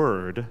the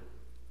word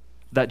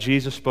that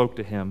Jesus spoke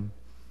to him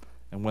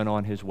and went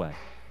on his way.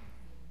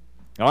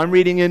 Now I'm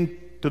reading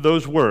into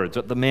those words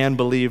that the man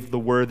believed the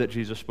word that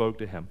Jesus spoke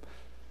to him.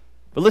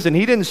 But listen,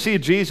 he didn't see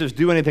Jesus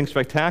do anything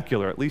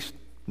spectacular, at least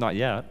not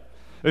yet.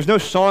 There's no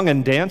song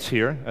and dance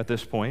here at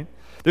this point.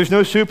 There's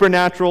no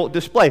supernatural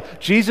display.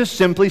 Jesus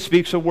simply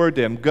speaks a word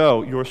to him,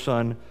 "Go, your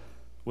son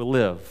will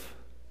live."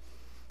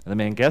 And the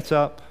man gets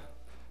up,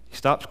 he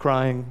stops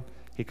crying,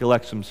 he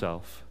collects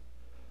himself,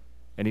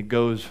 and he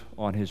goes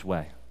on his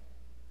way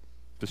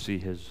to see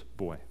his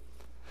boy.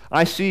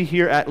 I see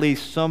here at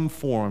least some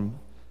form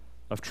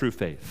of true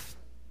faith.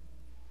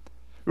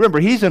 Remember,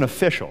 he's an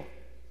official,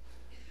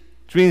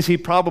 which means he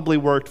probably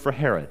worked for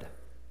Herod.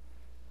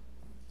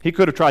 He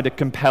could have tried to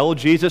compel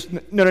Jesus.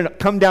 No,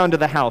 come down to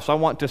the house. I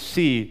want to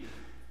see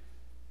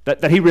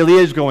that he really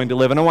is going to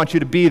live, and I want you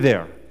to be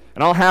there.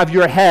 And I'll have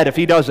your head if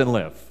he doesn't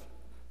live.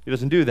 He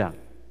doesn't do that.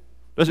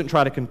 Doesn't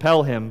try to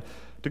compel him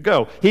to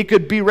go. He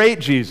could berate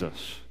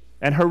Jesus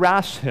and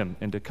harass him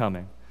into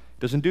coming.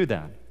 Doesn't do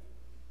that.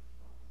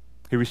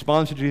 He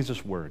responds to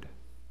Jesus' word,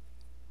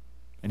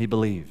 and he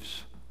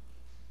believes,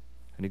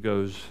 and he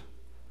goes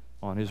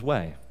on his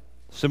way.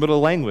 Similar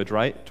language,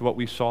 right, to what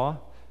we saw a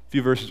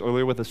few verses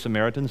earlier with the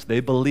Samaritans. They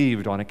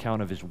believed on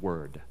account of his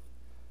word.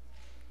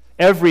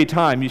 Every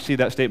time you see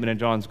that statement in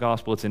John's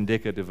gospel, it's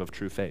indicative of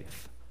true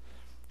faith.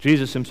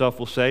 Jesus himself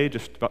will say,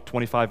 just about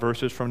 25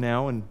 verses from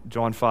now, in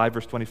John 5,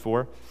 verse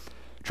 24,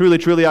 "Truly,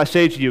 truly, I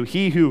say to you,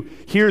 he who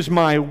hears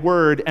my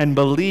word and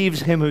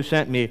believes him who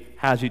sent me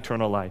has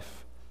eternal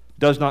life,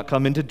 does not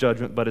come into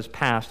judgment, but is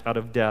passed out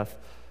of death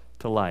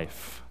to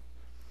life."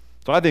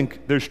 So I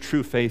think there's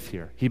true faith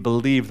here. He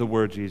believed the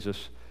word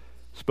Jesus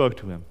spoke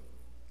to him.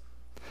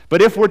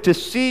 But if we're to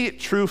see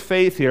true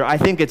faith here, I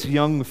think it's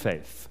young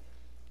faith.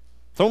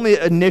 It's only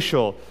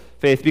initial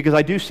faith, because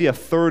I do see a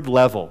third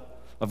level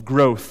of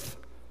growth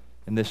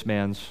in this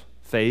man's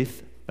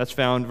faith. That's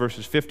found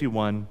verses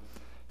 51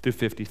 through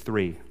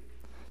 53.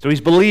 So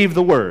he's believed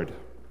the word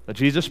that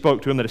Jesus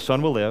spoke to him, that his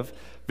son will live.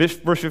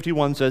 Verse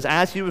 51 says,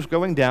 "As he was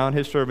going down,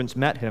 his servants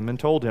met him and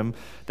told him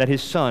that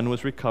his son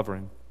was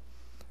recovering.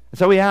 And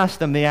so he asked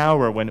them the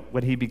hour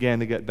when he began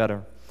to get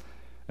better.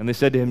 And they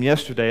said to him,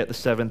 'Yesterday at the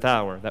 7th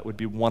hour.'" That would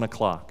be 1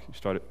 o'clock. You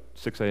start at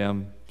 6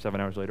 a.m., 7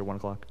 hours later, 1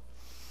 o'clock.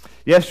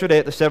 "Yesterday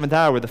at the 7th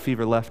hour, the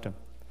fever left him."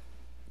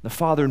 The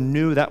father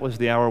knew that was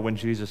the hour when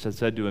Jesus had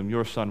said to him,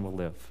 "Your son will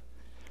live."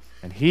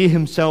 And he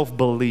himself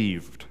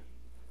believed,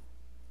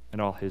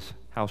 and all his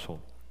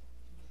household.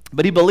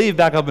 But he believed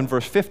back up in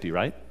verse 50,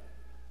 right?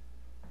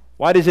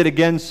 Why does it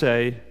again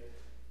say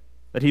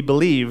that he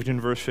believed in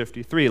verse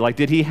 53? Like,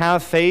 did he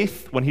have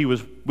faith when he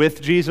was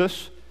with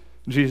Jesus?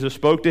 Jesus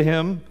spoke to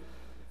him,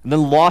 and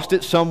then lost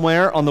it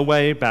somewhere on the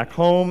way back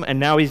home, and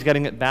now he's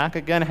getting it back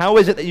again? How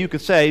is it that you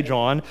could say,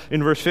 John,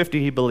 in verse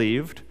 50 he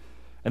believed,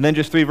 and then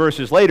just 3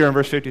 verses later in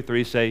verse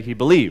 53 say he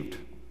believed?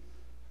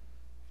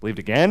 Believed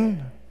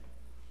again?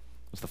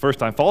 It was the first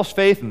time false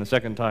faith, and the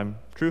second time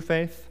true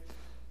faith?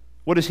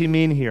 What does he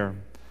mean here?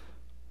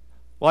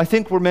 Well, I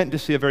think we're meant to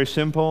see a very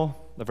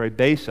simple, a very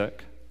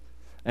basic,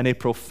 and a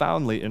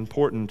profoundly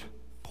important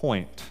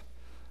point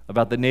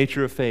about the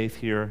nature of faith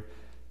here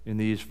in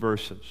these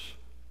verses.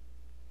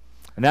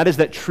 And that is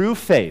that true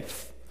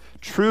faith,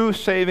 true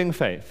saving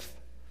faith,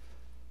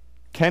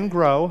 can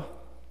grow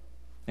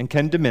and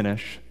can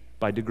diminish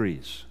by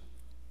degrees.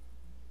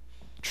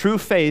 True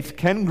faith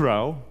can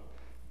grow,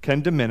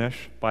 can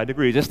diminish by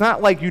degrees. It's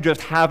not like you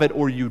just have it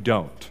or you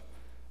don't.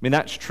 I mean,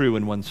 that's true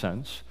in one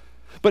sense.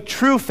 But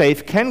true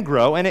faith can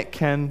grow and it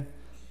can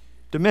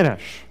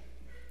diminish.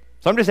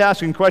 So I'm just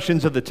asking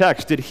questions of the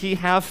text. Did he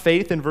have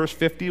faith in verse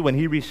 50 when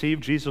he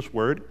received Jesus'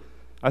 word?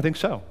 I think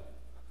so.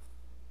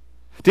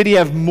 Did he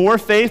have more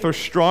faith or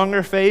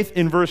stronger faith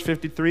in verse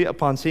 53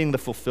 upon seeing the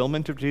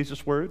fulfillment of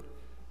Jesus' word?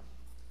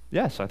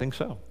 Yes, I think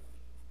so.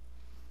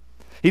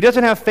 He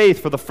doesn't have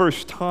faith for the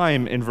first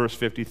time in verse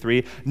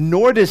 53,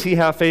 nor does he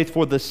have faith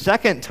for the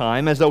second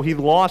time as though he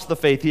lost the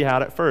faith he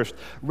had at first.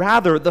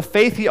 Rather, the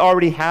faith he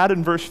already had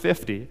in verse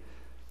 50,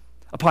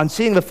 upon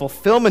seeing the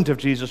fulfillment of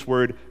Jesus'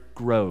 word,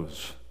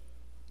 grows.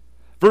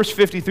 Verse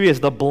 53 is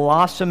the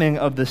blossoming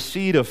of the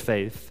seed of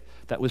faith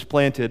that was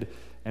planted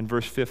in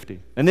verse 50.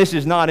 And this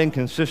is not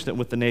inconsistent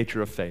with the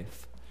nature of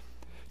faith.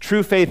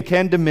 True faith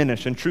can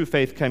diminish and true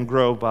faith can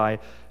grow by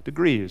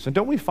degrees. And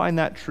don't we find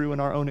that true in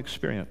our own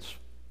experience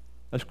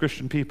as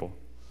Christian people?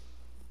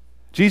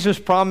 Jesus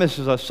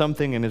promises us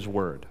something in his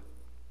word,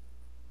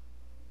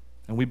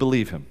 and we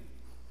believe him.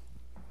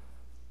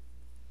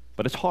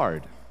 But it's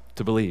hard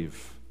to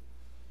believe,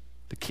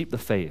 to keep the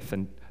faith,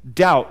 and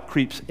doubt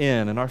creeps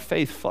in, and our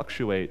faith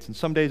fluctuates, and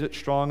some days it's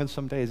strong and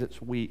some days it's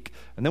weak.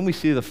 And then we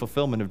see the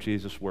fulfillment of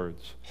Jesus'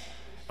 words,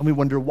 and we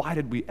wonder, why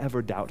did we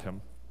ever doubt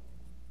him?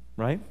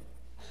 Right?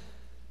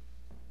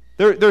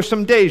 There's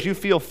some days you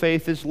feel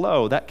faith is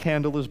low. That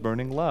candle is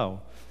burning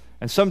low.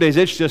 And some days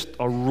it's just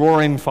a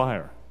roaring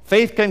fire.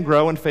 Faith can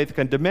grow and faith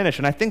can diminish.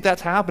 And I think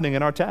that's happening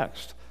in our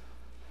text.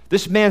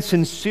 This man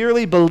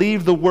sincerely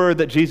believed the word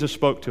that Jesus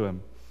spoke to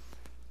him.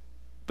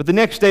 But the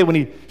next day when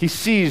he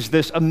sees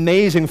this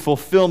amazing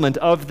fulfillment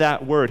of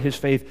that word, his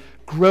faith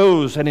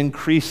grows and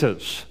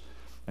increases.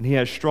 And he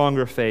has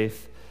stronger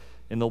faith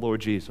in the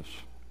Lord Jesus.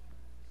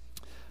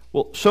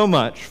 Well, so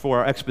much for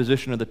our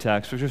exposition of the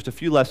text. There's just a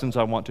few lessons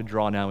I want to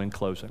draw now in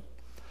closing.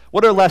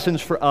 What are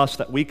lessons for us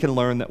that we can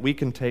learn, that we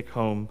can take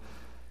home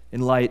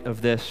in light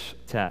of this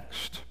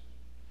text?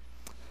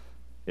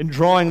 In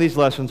drawing these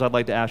lessons, I'd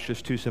like to ask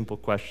just two simple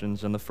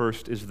questions, and the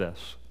first is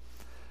this.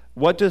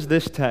 What does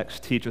this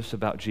text teach us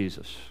about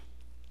Jesus?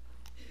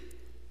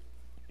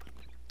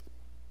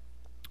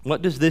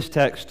 What does this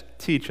text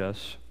teach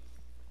us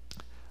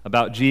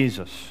about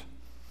Jesus?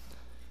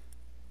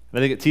 I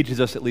think it teaches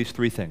us at least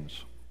three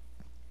things.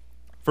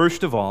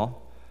 First of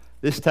all,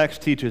 this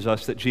text teaches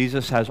us that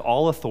Jesus has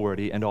all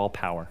authority and all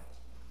power.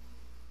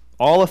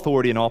 All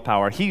authority and all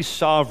power. He's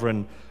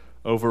sovereign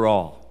over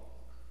all.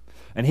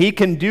 And he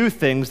can do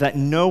things that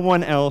no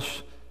one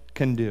else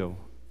can do.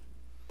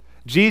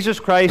 Jesus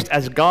Christ,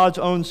 as God's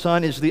own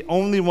Son, is the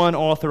only one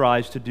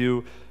authorized to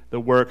do the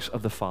works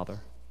of the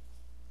Father.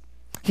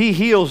 He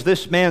heals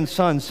this man's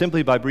son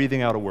simply by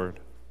breathing out a word,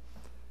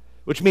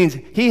 which means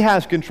he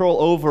has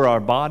control over our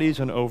bodies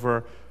and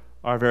over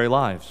our very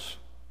lives.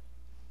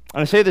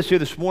 And I say this here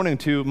this morning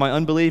to my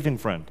unbelieving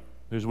friend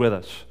who's with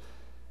us.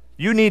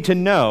 You need to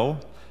know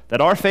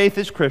that our faith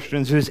as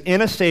Christians is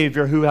in a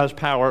Savior who has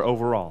power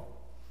over all.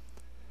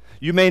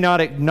 You may not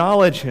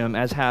acknowledge him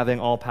as having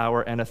all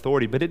power and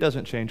authority, but it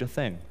doesn't change a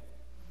thing.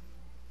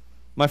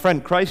 My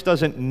friend, Christ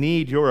doesn't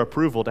need your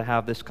approval to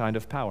have this kind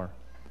of power.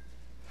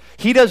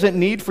 He doesn't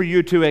need for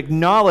you to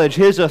acknowledge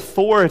his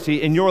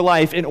authority in your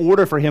life in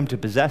order for him to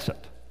possess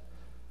it.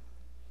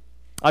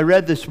 I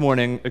read this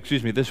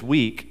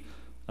week,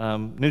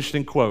 an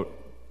interesting quote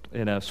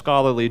in a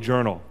scholarly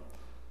journal.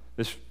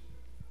 This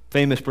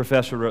famous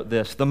professor wrote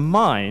this: "The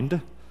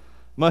mind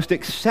must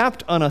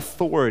accept an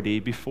authority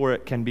before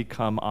it can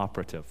become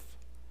operative."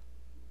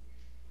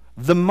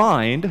 The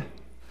mind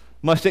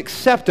must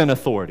accept an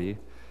authority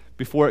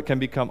before it can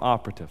become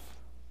operative.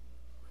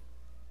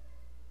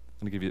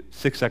 I'm going to give you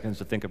 6 seconds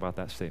to think about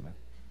that statement.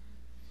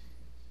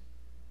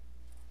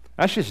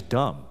 That's just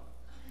dumb.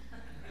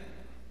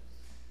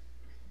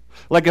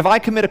 Like if I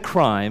commit a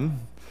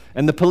crime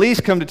and the police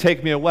come to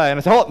take me away and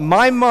I say, "Oh,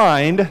 my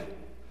mind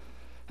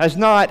has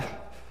not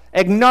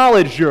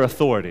acknowledged your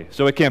authority,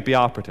 so it can't be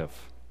operative."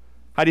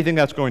 How do you think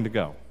that's going to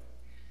go?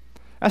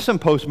 That's some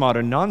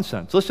postmodern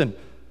nonsense. Listen,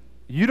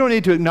 you don't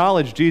need to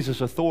acknowledge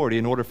Jesus' authority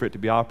in order for it to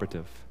be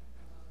operative.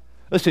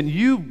 Listen,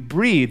 you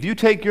breathe, you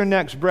take your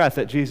next breath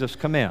at Jesus'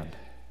 command,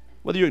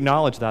 whether you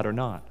acknowledge that or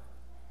not.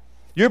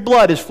 Your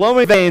blood is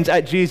flowing in veins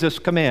at Jesus'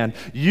 command.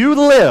 You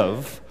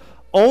live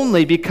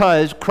only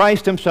because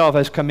Christ himself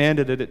has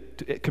commanded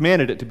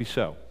it to be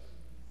so.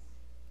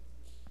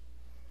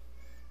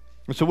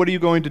 And so what are you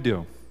going to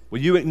do? Will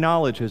you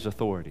acknowledge his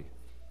authority?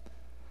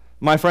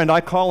 My friend,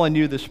 I call on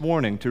you this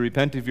morning to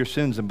repent of your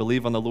sins and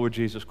believe on the Lord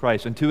Jesus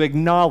Christ and to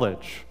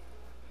acknowledge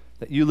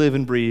that you live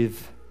and breathe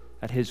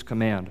at his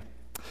command.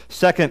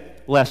 Second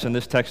lesson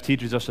this text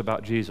teaches us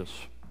about Jesus.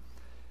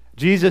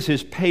 Jesus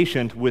is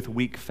patient with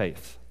weak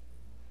faith.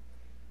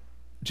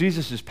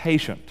 Jesus is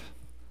patient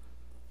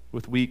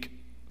with weak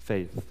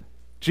faith.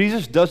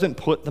 Jesus doesn't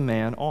put the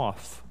man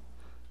off.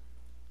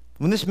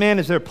 When this man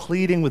is there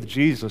pleading with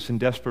Jesus in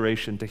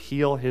desperation to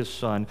heal his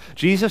son,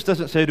 Jesus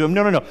doesn't say to him,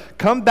 no,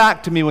 come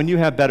back to me when you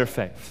have better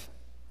faith.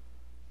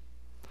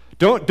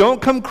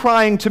 Don't come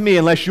crying to me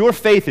unless your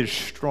faith is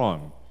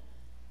strong.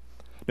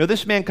 No,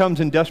 this man comes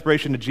in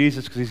desperation to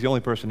Jesus because he's the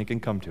only person he can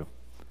come to.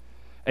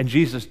 And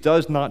Jesus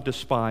does not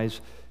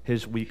despise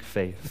his weak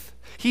faith.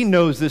 He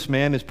knows this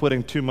man is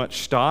putting too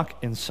much stock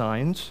in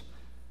signs.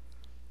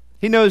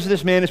 He knows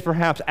this man is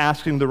perhaps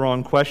asking the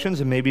wrong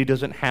questions and maybe he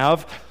doesn't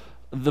have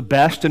the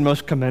best and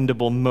most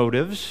commendable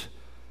motives.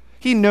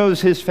 He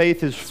knows his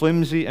faith is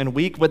flimsy and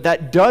weak, but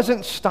that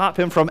doesn't stop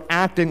him from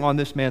acting on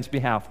this man's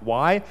behalf.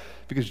 Why?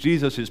 Because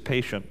Jesus is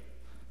patient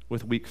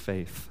with weak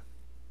faith.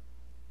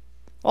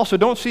 Also,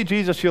 don't see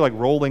Jesus here like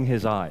rolling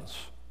his eyes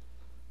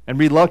and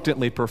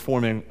reluctantly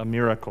performing a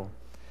miracle.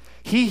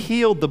 He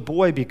healed the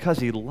boy because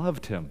he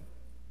loved him.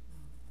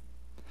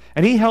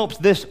 And he helps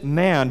this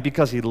man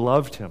because he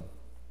loved him.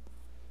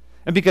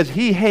 And because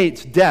he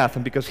hates death,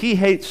 and because he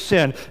hates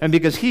sin, and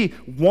because he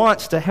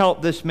wants to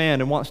help this man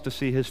and wants to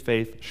see his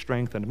faith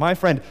strengthened. My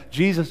friend,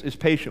 Jesus is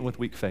patient with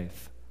weak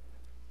faith.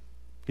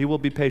 He will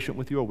be patient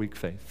with your weak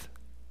faith.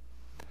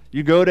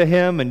 You go to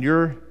him and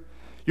you're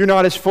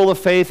not as full of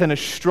faith and as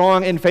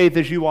strong in faith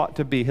as you ought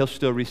to be, he'll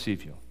still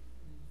receive you.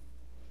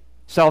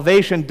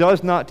 Salvation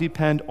does not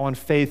depend on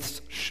faith's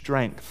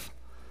strength,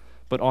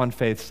 but on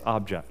faith's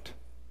object.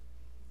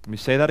 Let me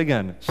say that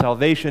again.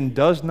 Salvation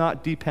does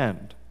not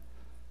depend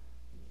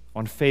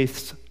on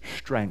faith's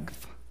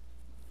strength,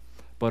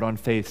 but on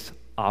faith's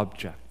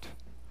object.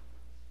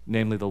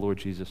 namely the Lord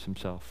Jesus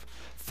himself.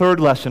 Third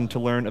lesson to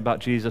learn about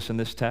Jesus in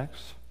this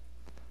text: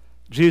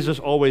 Jesus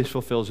always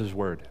fulfills his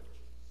word.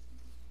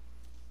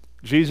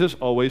 Jesus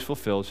always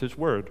fulfills his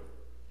word.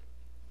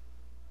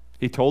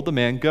 He told the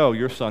man, "Go,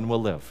 your son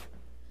will live."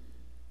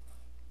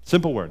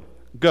 Simple word.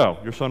 Go,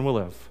 your son will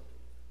live.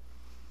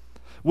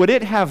 Would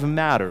it have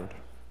mattered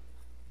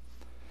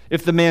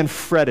if the man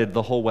fretted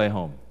the whole way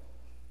home?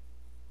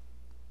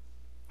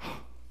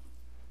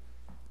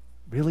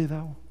 Really,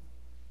 though?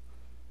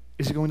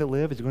 Is he going to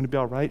live? Is he going to be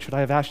all right? Should I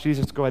have asked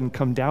Jesus to go ahead and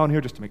come down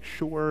here just to make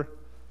sure?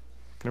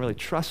 Can I really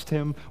trust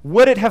him?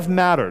 Would it have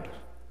mattered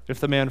if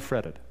the man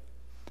fretted?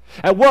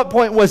 At what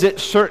point was it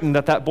certain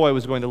that that boy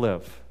was going to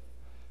live?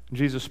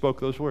 Jesus spoke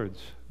those words,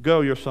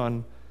 "Go, your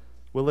son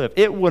will live."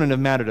 It wouldn't have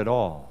mattered at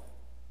all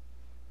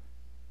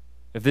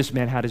if this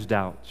man had his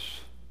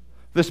doubts,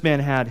 if this man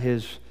had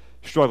his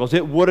struggles.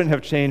 It wouldn't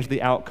have changed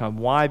the outcome.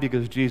 Why?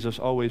 Because Jesus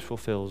always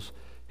fulfills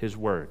his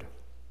word.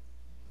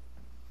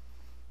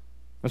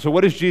 And so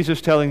what is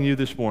Jesus telling you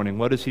this morning?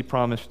 What has he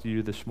promised to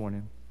you this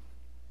morning?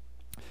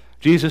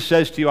 Jesus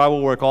says to you, "I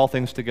will work all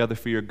things together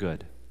for your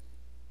good."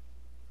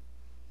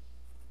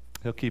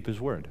 He'll keep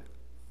his word.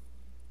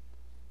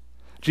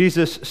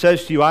 Jesus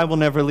says to you, "I will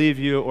never leave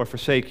you or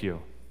forsake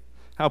you."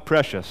 How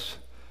precious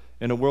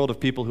in a world of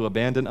people who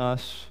abandon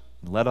us,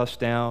 let us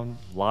down,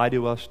 lie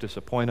to us,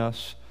 disappoint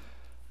us.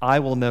 I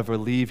will never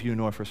leave you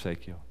nor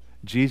forsake you.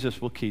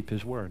 Jesus will keep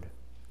his word.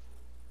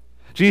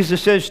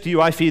 Jesus says to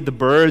you, "I feed the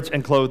birds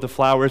and clothe the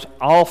flowers.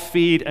 I'll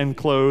feed and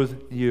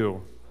clothe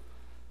you."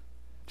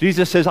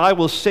 Jesus says, "I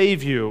will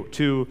save you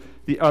to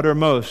the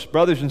uttermost."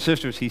 Brothers and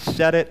sisters, he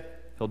said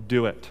it, he'll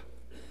do it.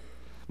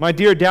 My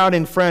dear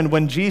doubting friend,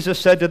 when Jesus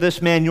said to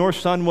this man, "Your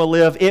son will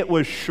live," it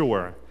was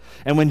sure.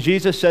 And when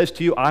Jesus says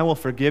to you, "I will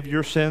forgive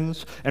your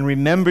sins and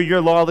remember your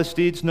lawless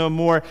deeds no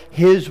more,"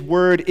 his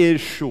word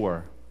is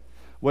sure,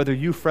 whether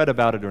you fret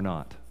about it or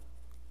not.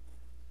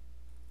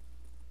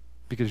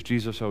 Because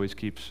Jesus always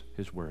keeps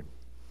his word.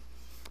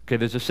 Okay,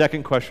 there's a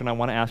second question I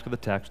want to ask of the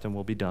text, and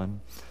we'll be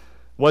done.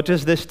 What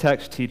does this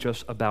text teach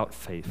us about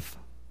faith?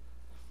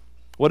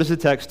 What does the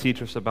text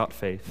teach us about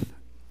faith?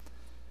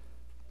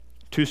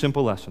 Two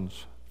simple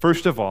lessons.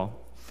 First of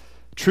all,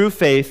 true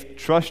faith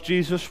trusts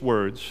Jesus'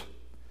 words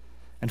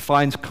and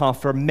finds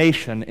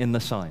confirmation in the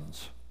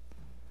signs.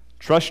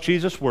 Trust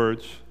Jesus'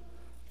 words,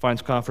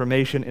 finds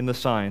confirmation in the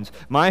signs.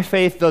 My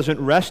faith doesn't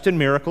rest in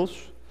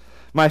miracles.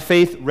 My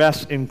faith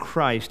rests in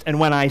Christ. And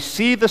when I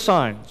see the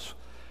signs,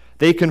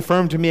 they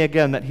confirm to me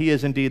again that he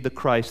is indeed the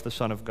Christ, the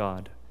Son of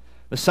God.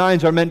 The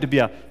signs are meant to be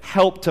a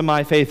help to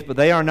my faith, but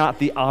they are not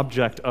the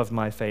object of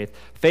my faith.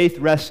 Faith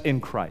rests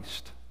in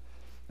Christ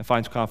and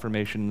finds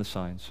confirmation in the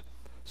signs.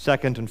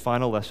 Second and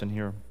final lesson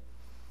here.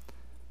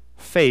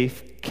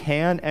 Faith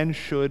can and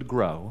should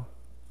grow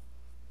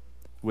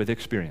with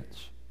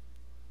experience.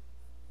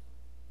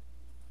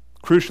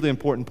 Crucially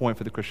important point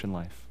for the Christian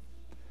life.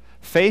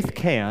 Faith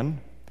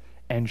can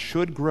and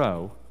should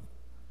grow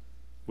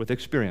with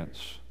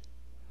experience.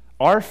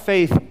 Our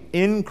faith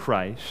in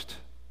Christ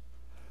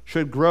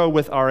should grow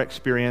with our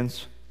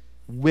experience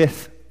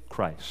with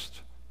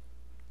Christ.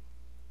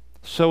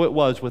 So it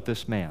was with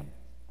this man.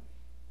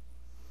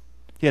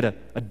 He had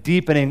a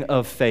deepening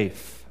of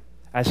faith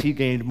as he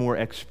gained more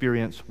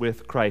experience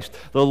with Christ.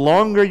 The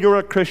longer you're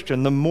a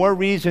Christian, the more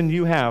reason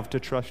you have to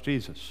trust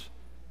Jesus.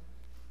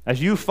 As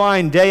you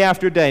find day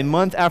after day,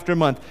 month after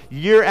month,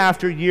 year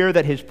after year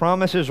that his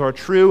promises are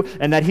true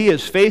and that he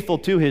is faithful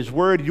to his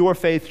word, your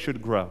faith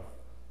should grow.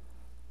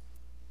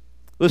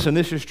 Listen,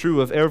 this is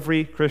true of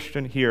every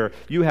Christian here.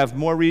 You have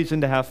more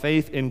reason to have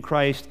faith in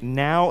Christ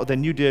now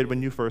than you did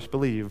when you first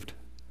believed.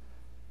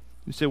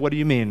 You say, what do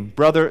you mean?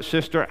 Brother,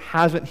 sister,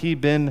 hasn't he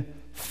been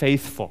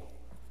faithful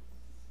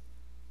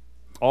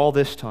all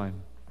this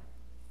time?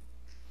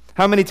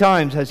 How many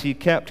times has he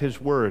kept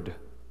his word?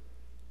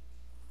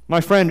 My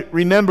friend,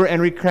 remember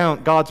and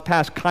recount God's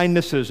past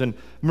kindnesses and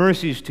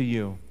mercies to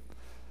you.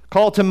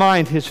 Call to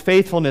mind his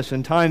faithfulness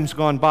in times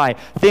gone by.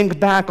 Think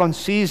back on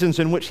seasons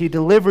in which he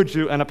delivered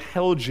you and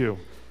upheld you.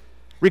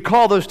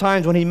 Recall those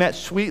times when he met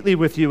sweetly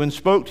with you and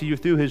spoke to you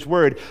through his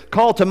word.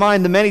 Call to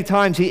mind the many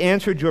times he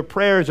answered your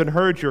prayers and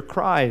heard your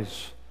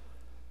cries.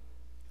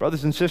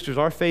 Brothers and sisters,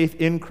 our faith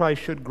in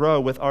Christ should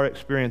grow with our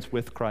experience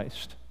with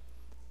Christ.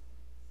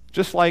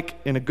 Just like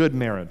in a good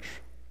marriage,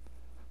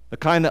 the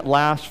kind that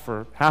lasts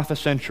for half a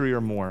century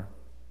or more.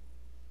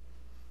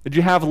 Did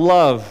you have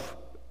love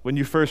when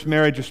you first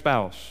married your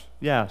spouse?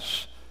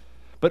 Yes.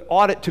 But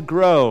ought it to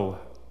grow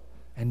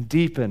and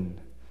deepen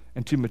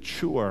and to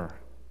mature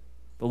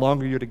the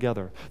longer you're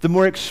together? The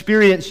more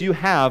experience you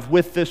have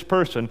with this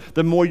person,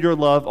 the more your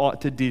love ought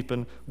to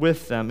deepen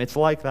with them. It's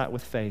like that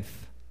with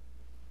faith.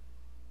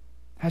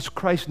 Has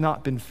Christ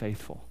not been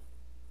faithful?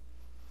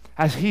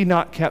 Has he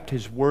not kept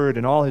his word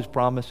and all his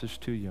promises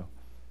to you?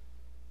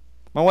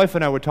 My wife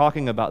and I were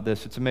talking about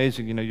this. It's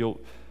amazing. You'll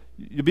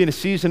be in a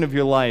season of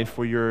your life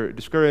where you're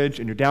discouraged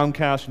and you're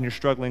downcast and you're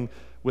struggling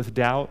with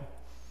doubt.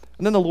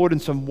 And then the Lord in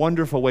some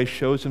wonderful way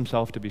shows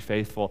himself to be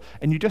faithful.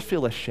 And you just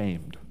feel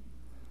ashamed.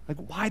 Like,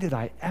 why did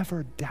I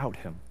ever doubt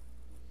him?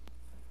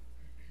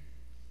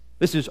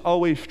 This is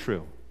always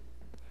true.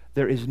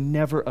 There is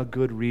never a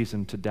good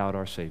reason to doubt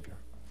our Savior.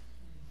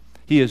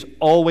 He is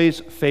always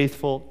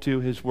faithful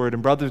to his word.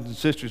 And brothers and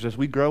sisters, as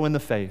we grow in the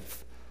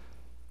faith,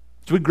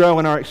 as we grow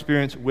in our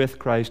experience with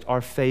Christ, our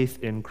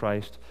faith in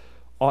Christ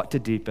ought to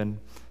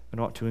deepen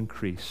and ought to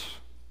increase.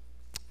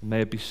 And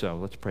may it be so.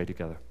 Let's pray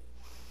together.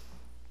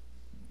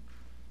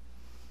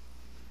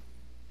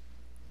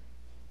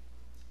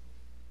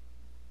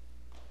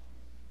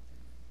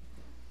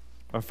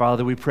 Our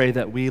Father, we pray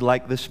that we,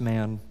 like this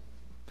man,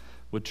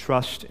 would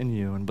trust in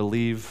you and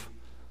believe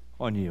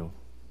on you.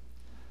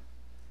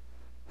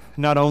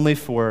 Not only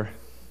for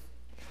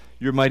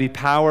your mighty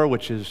power,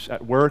 which is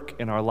at work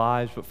in our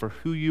lives, but for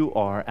who you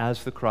are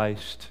as the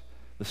Christ,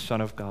 the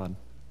Son of God.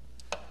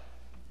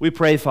 We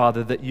pray,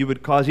 Father, that you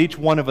would cause each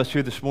one of us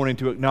here this morning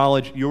to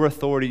acknowledge your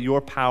authority,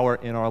 your power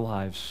in our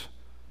lives.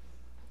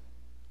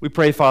 We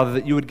pray, Father,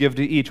 that you would give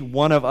to each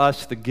one of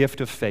us the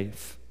gift of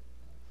faith.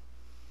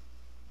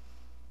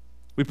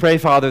 We pray,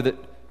 Father, that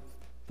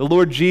the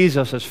Lord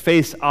Jesus as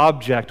faith's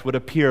object would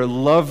appear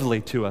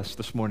lovely to us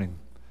this morning.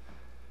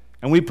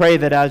 And we pray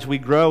that as we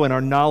grow in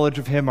our knowledge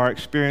of him, our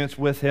experience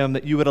with him,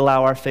 that you would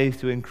allow our faith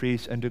to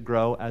increase and to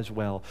grow as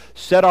well.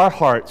 Set our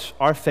hearts,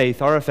 our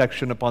faith, our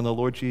affection upon the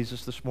Lord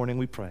Jesus this morning,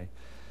 we pray.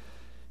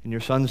 In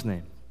your Son's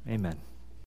name, amen.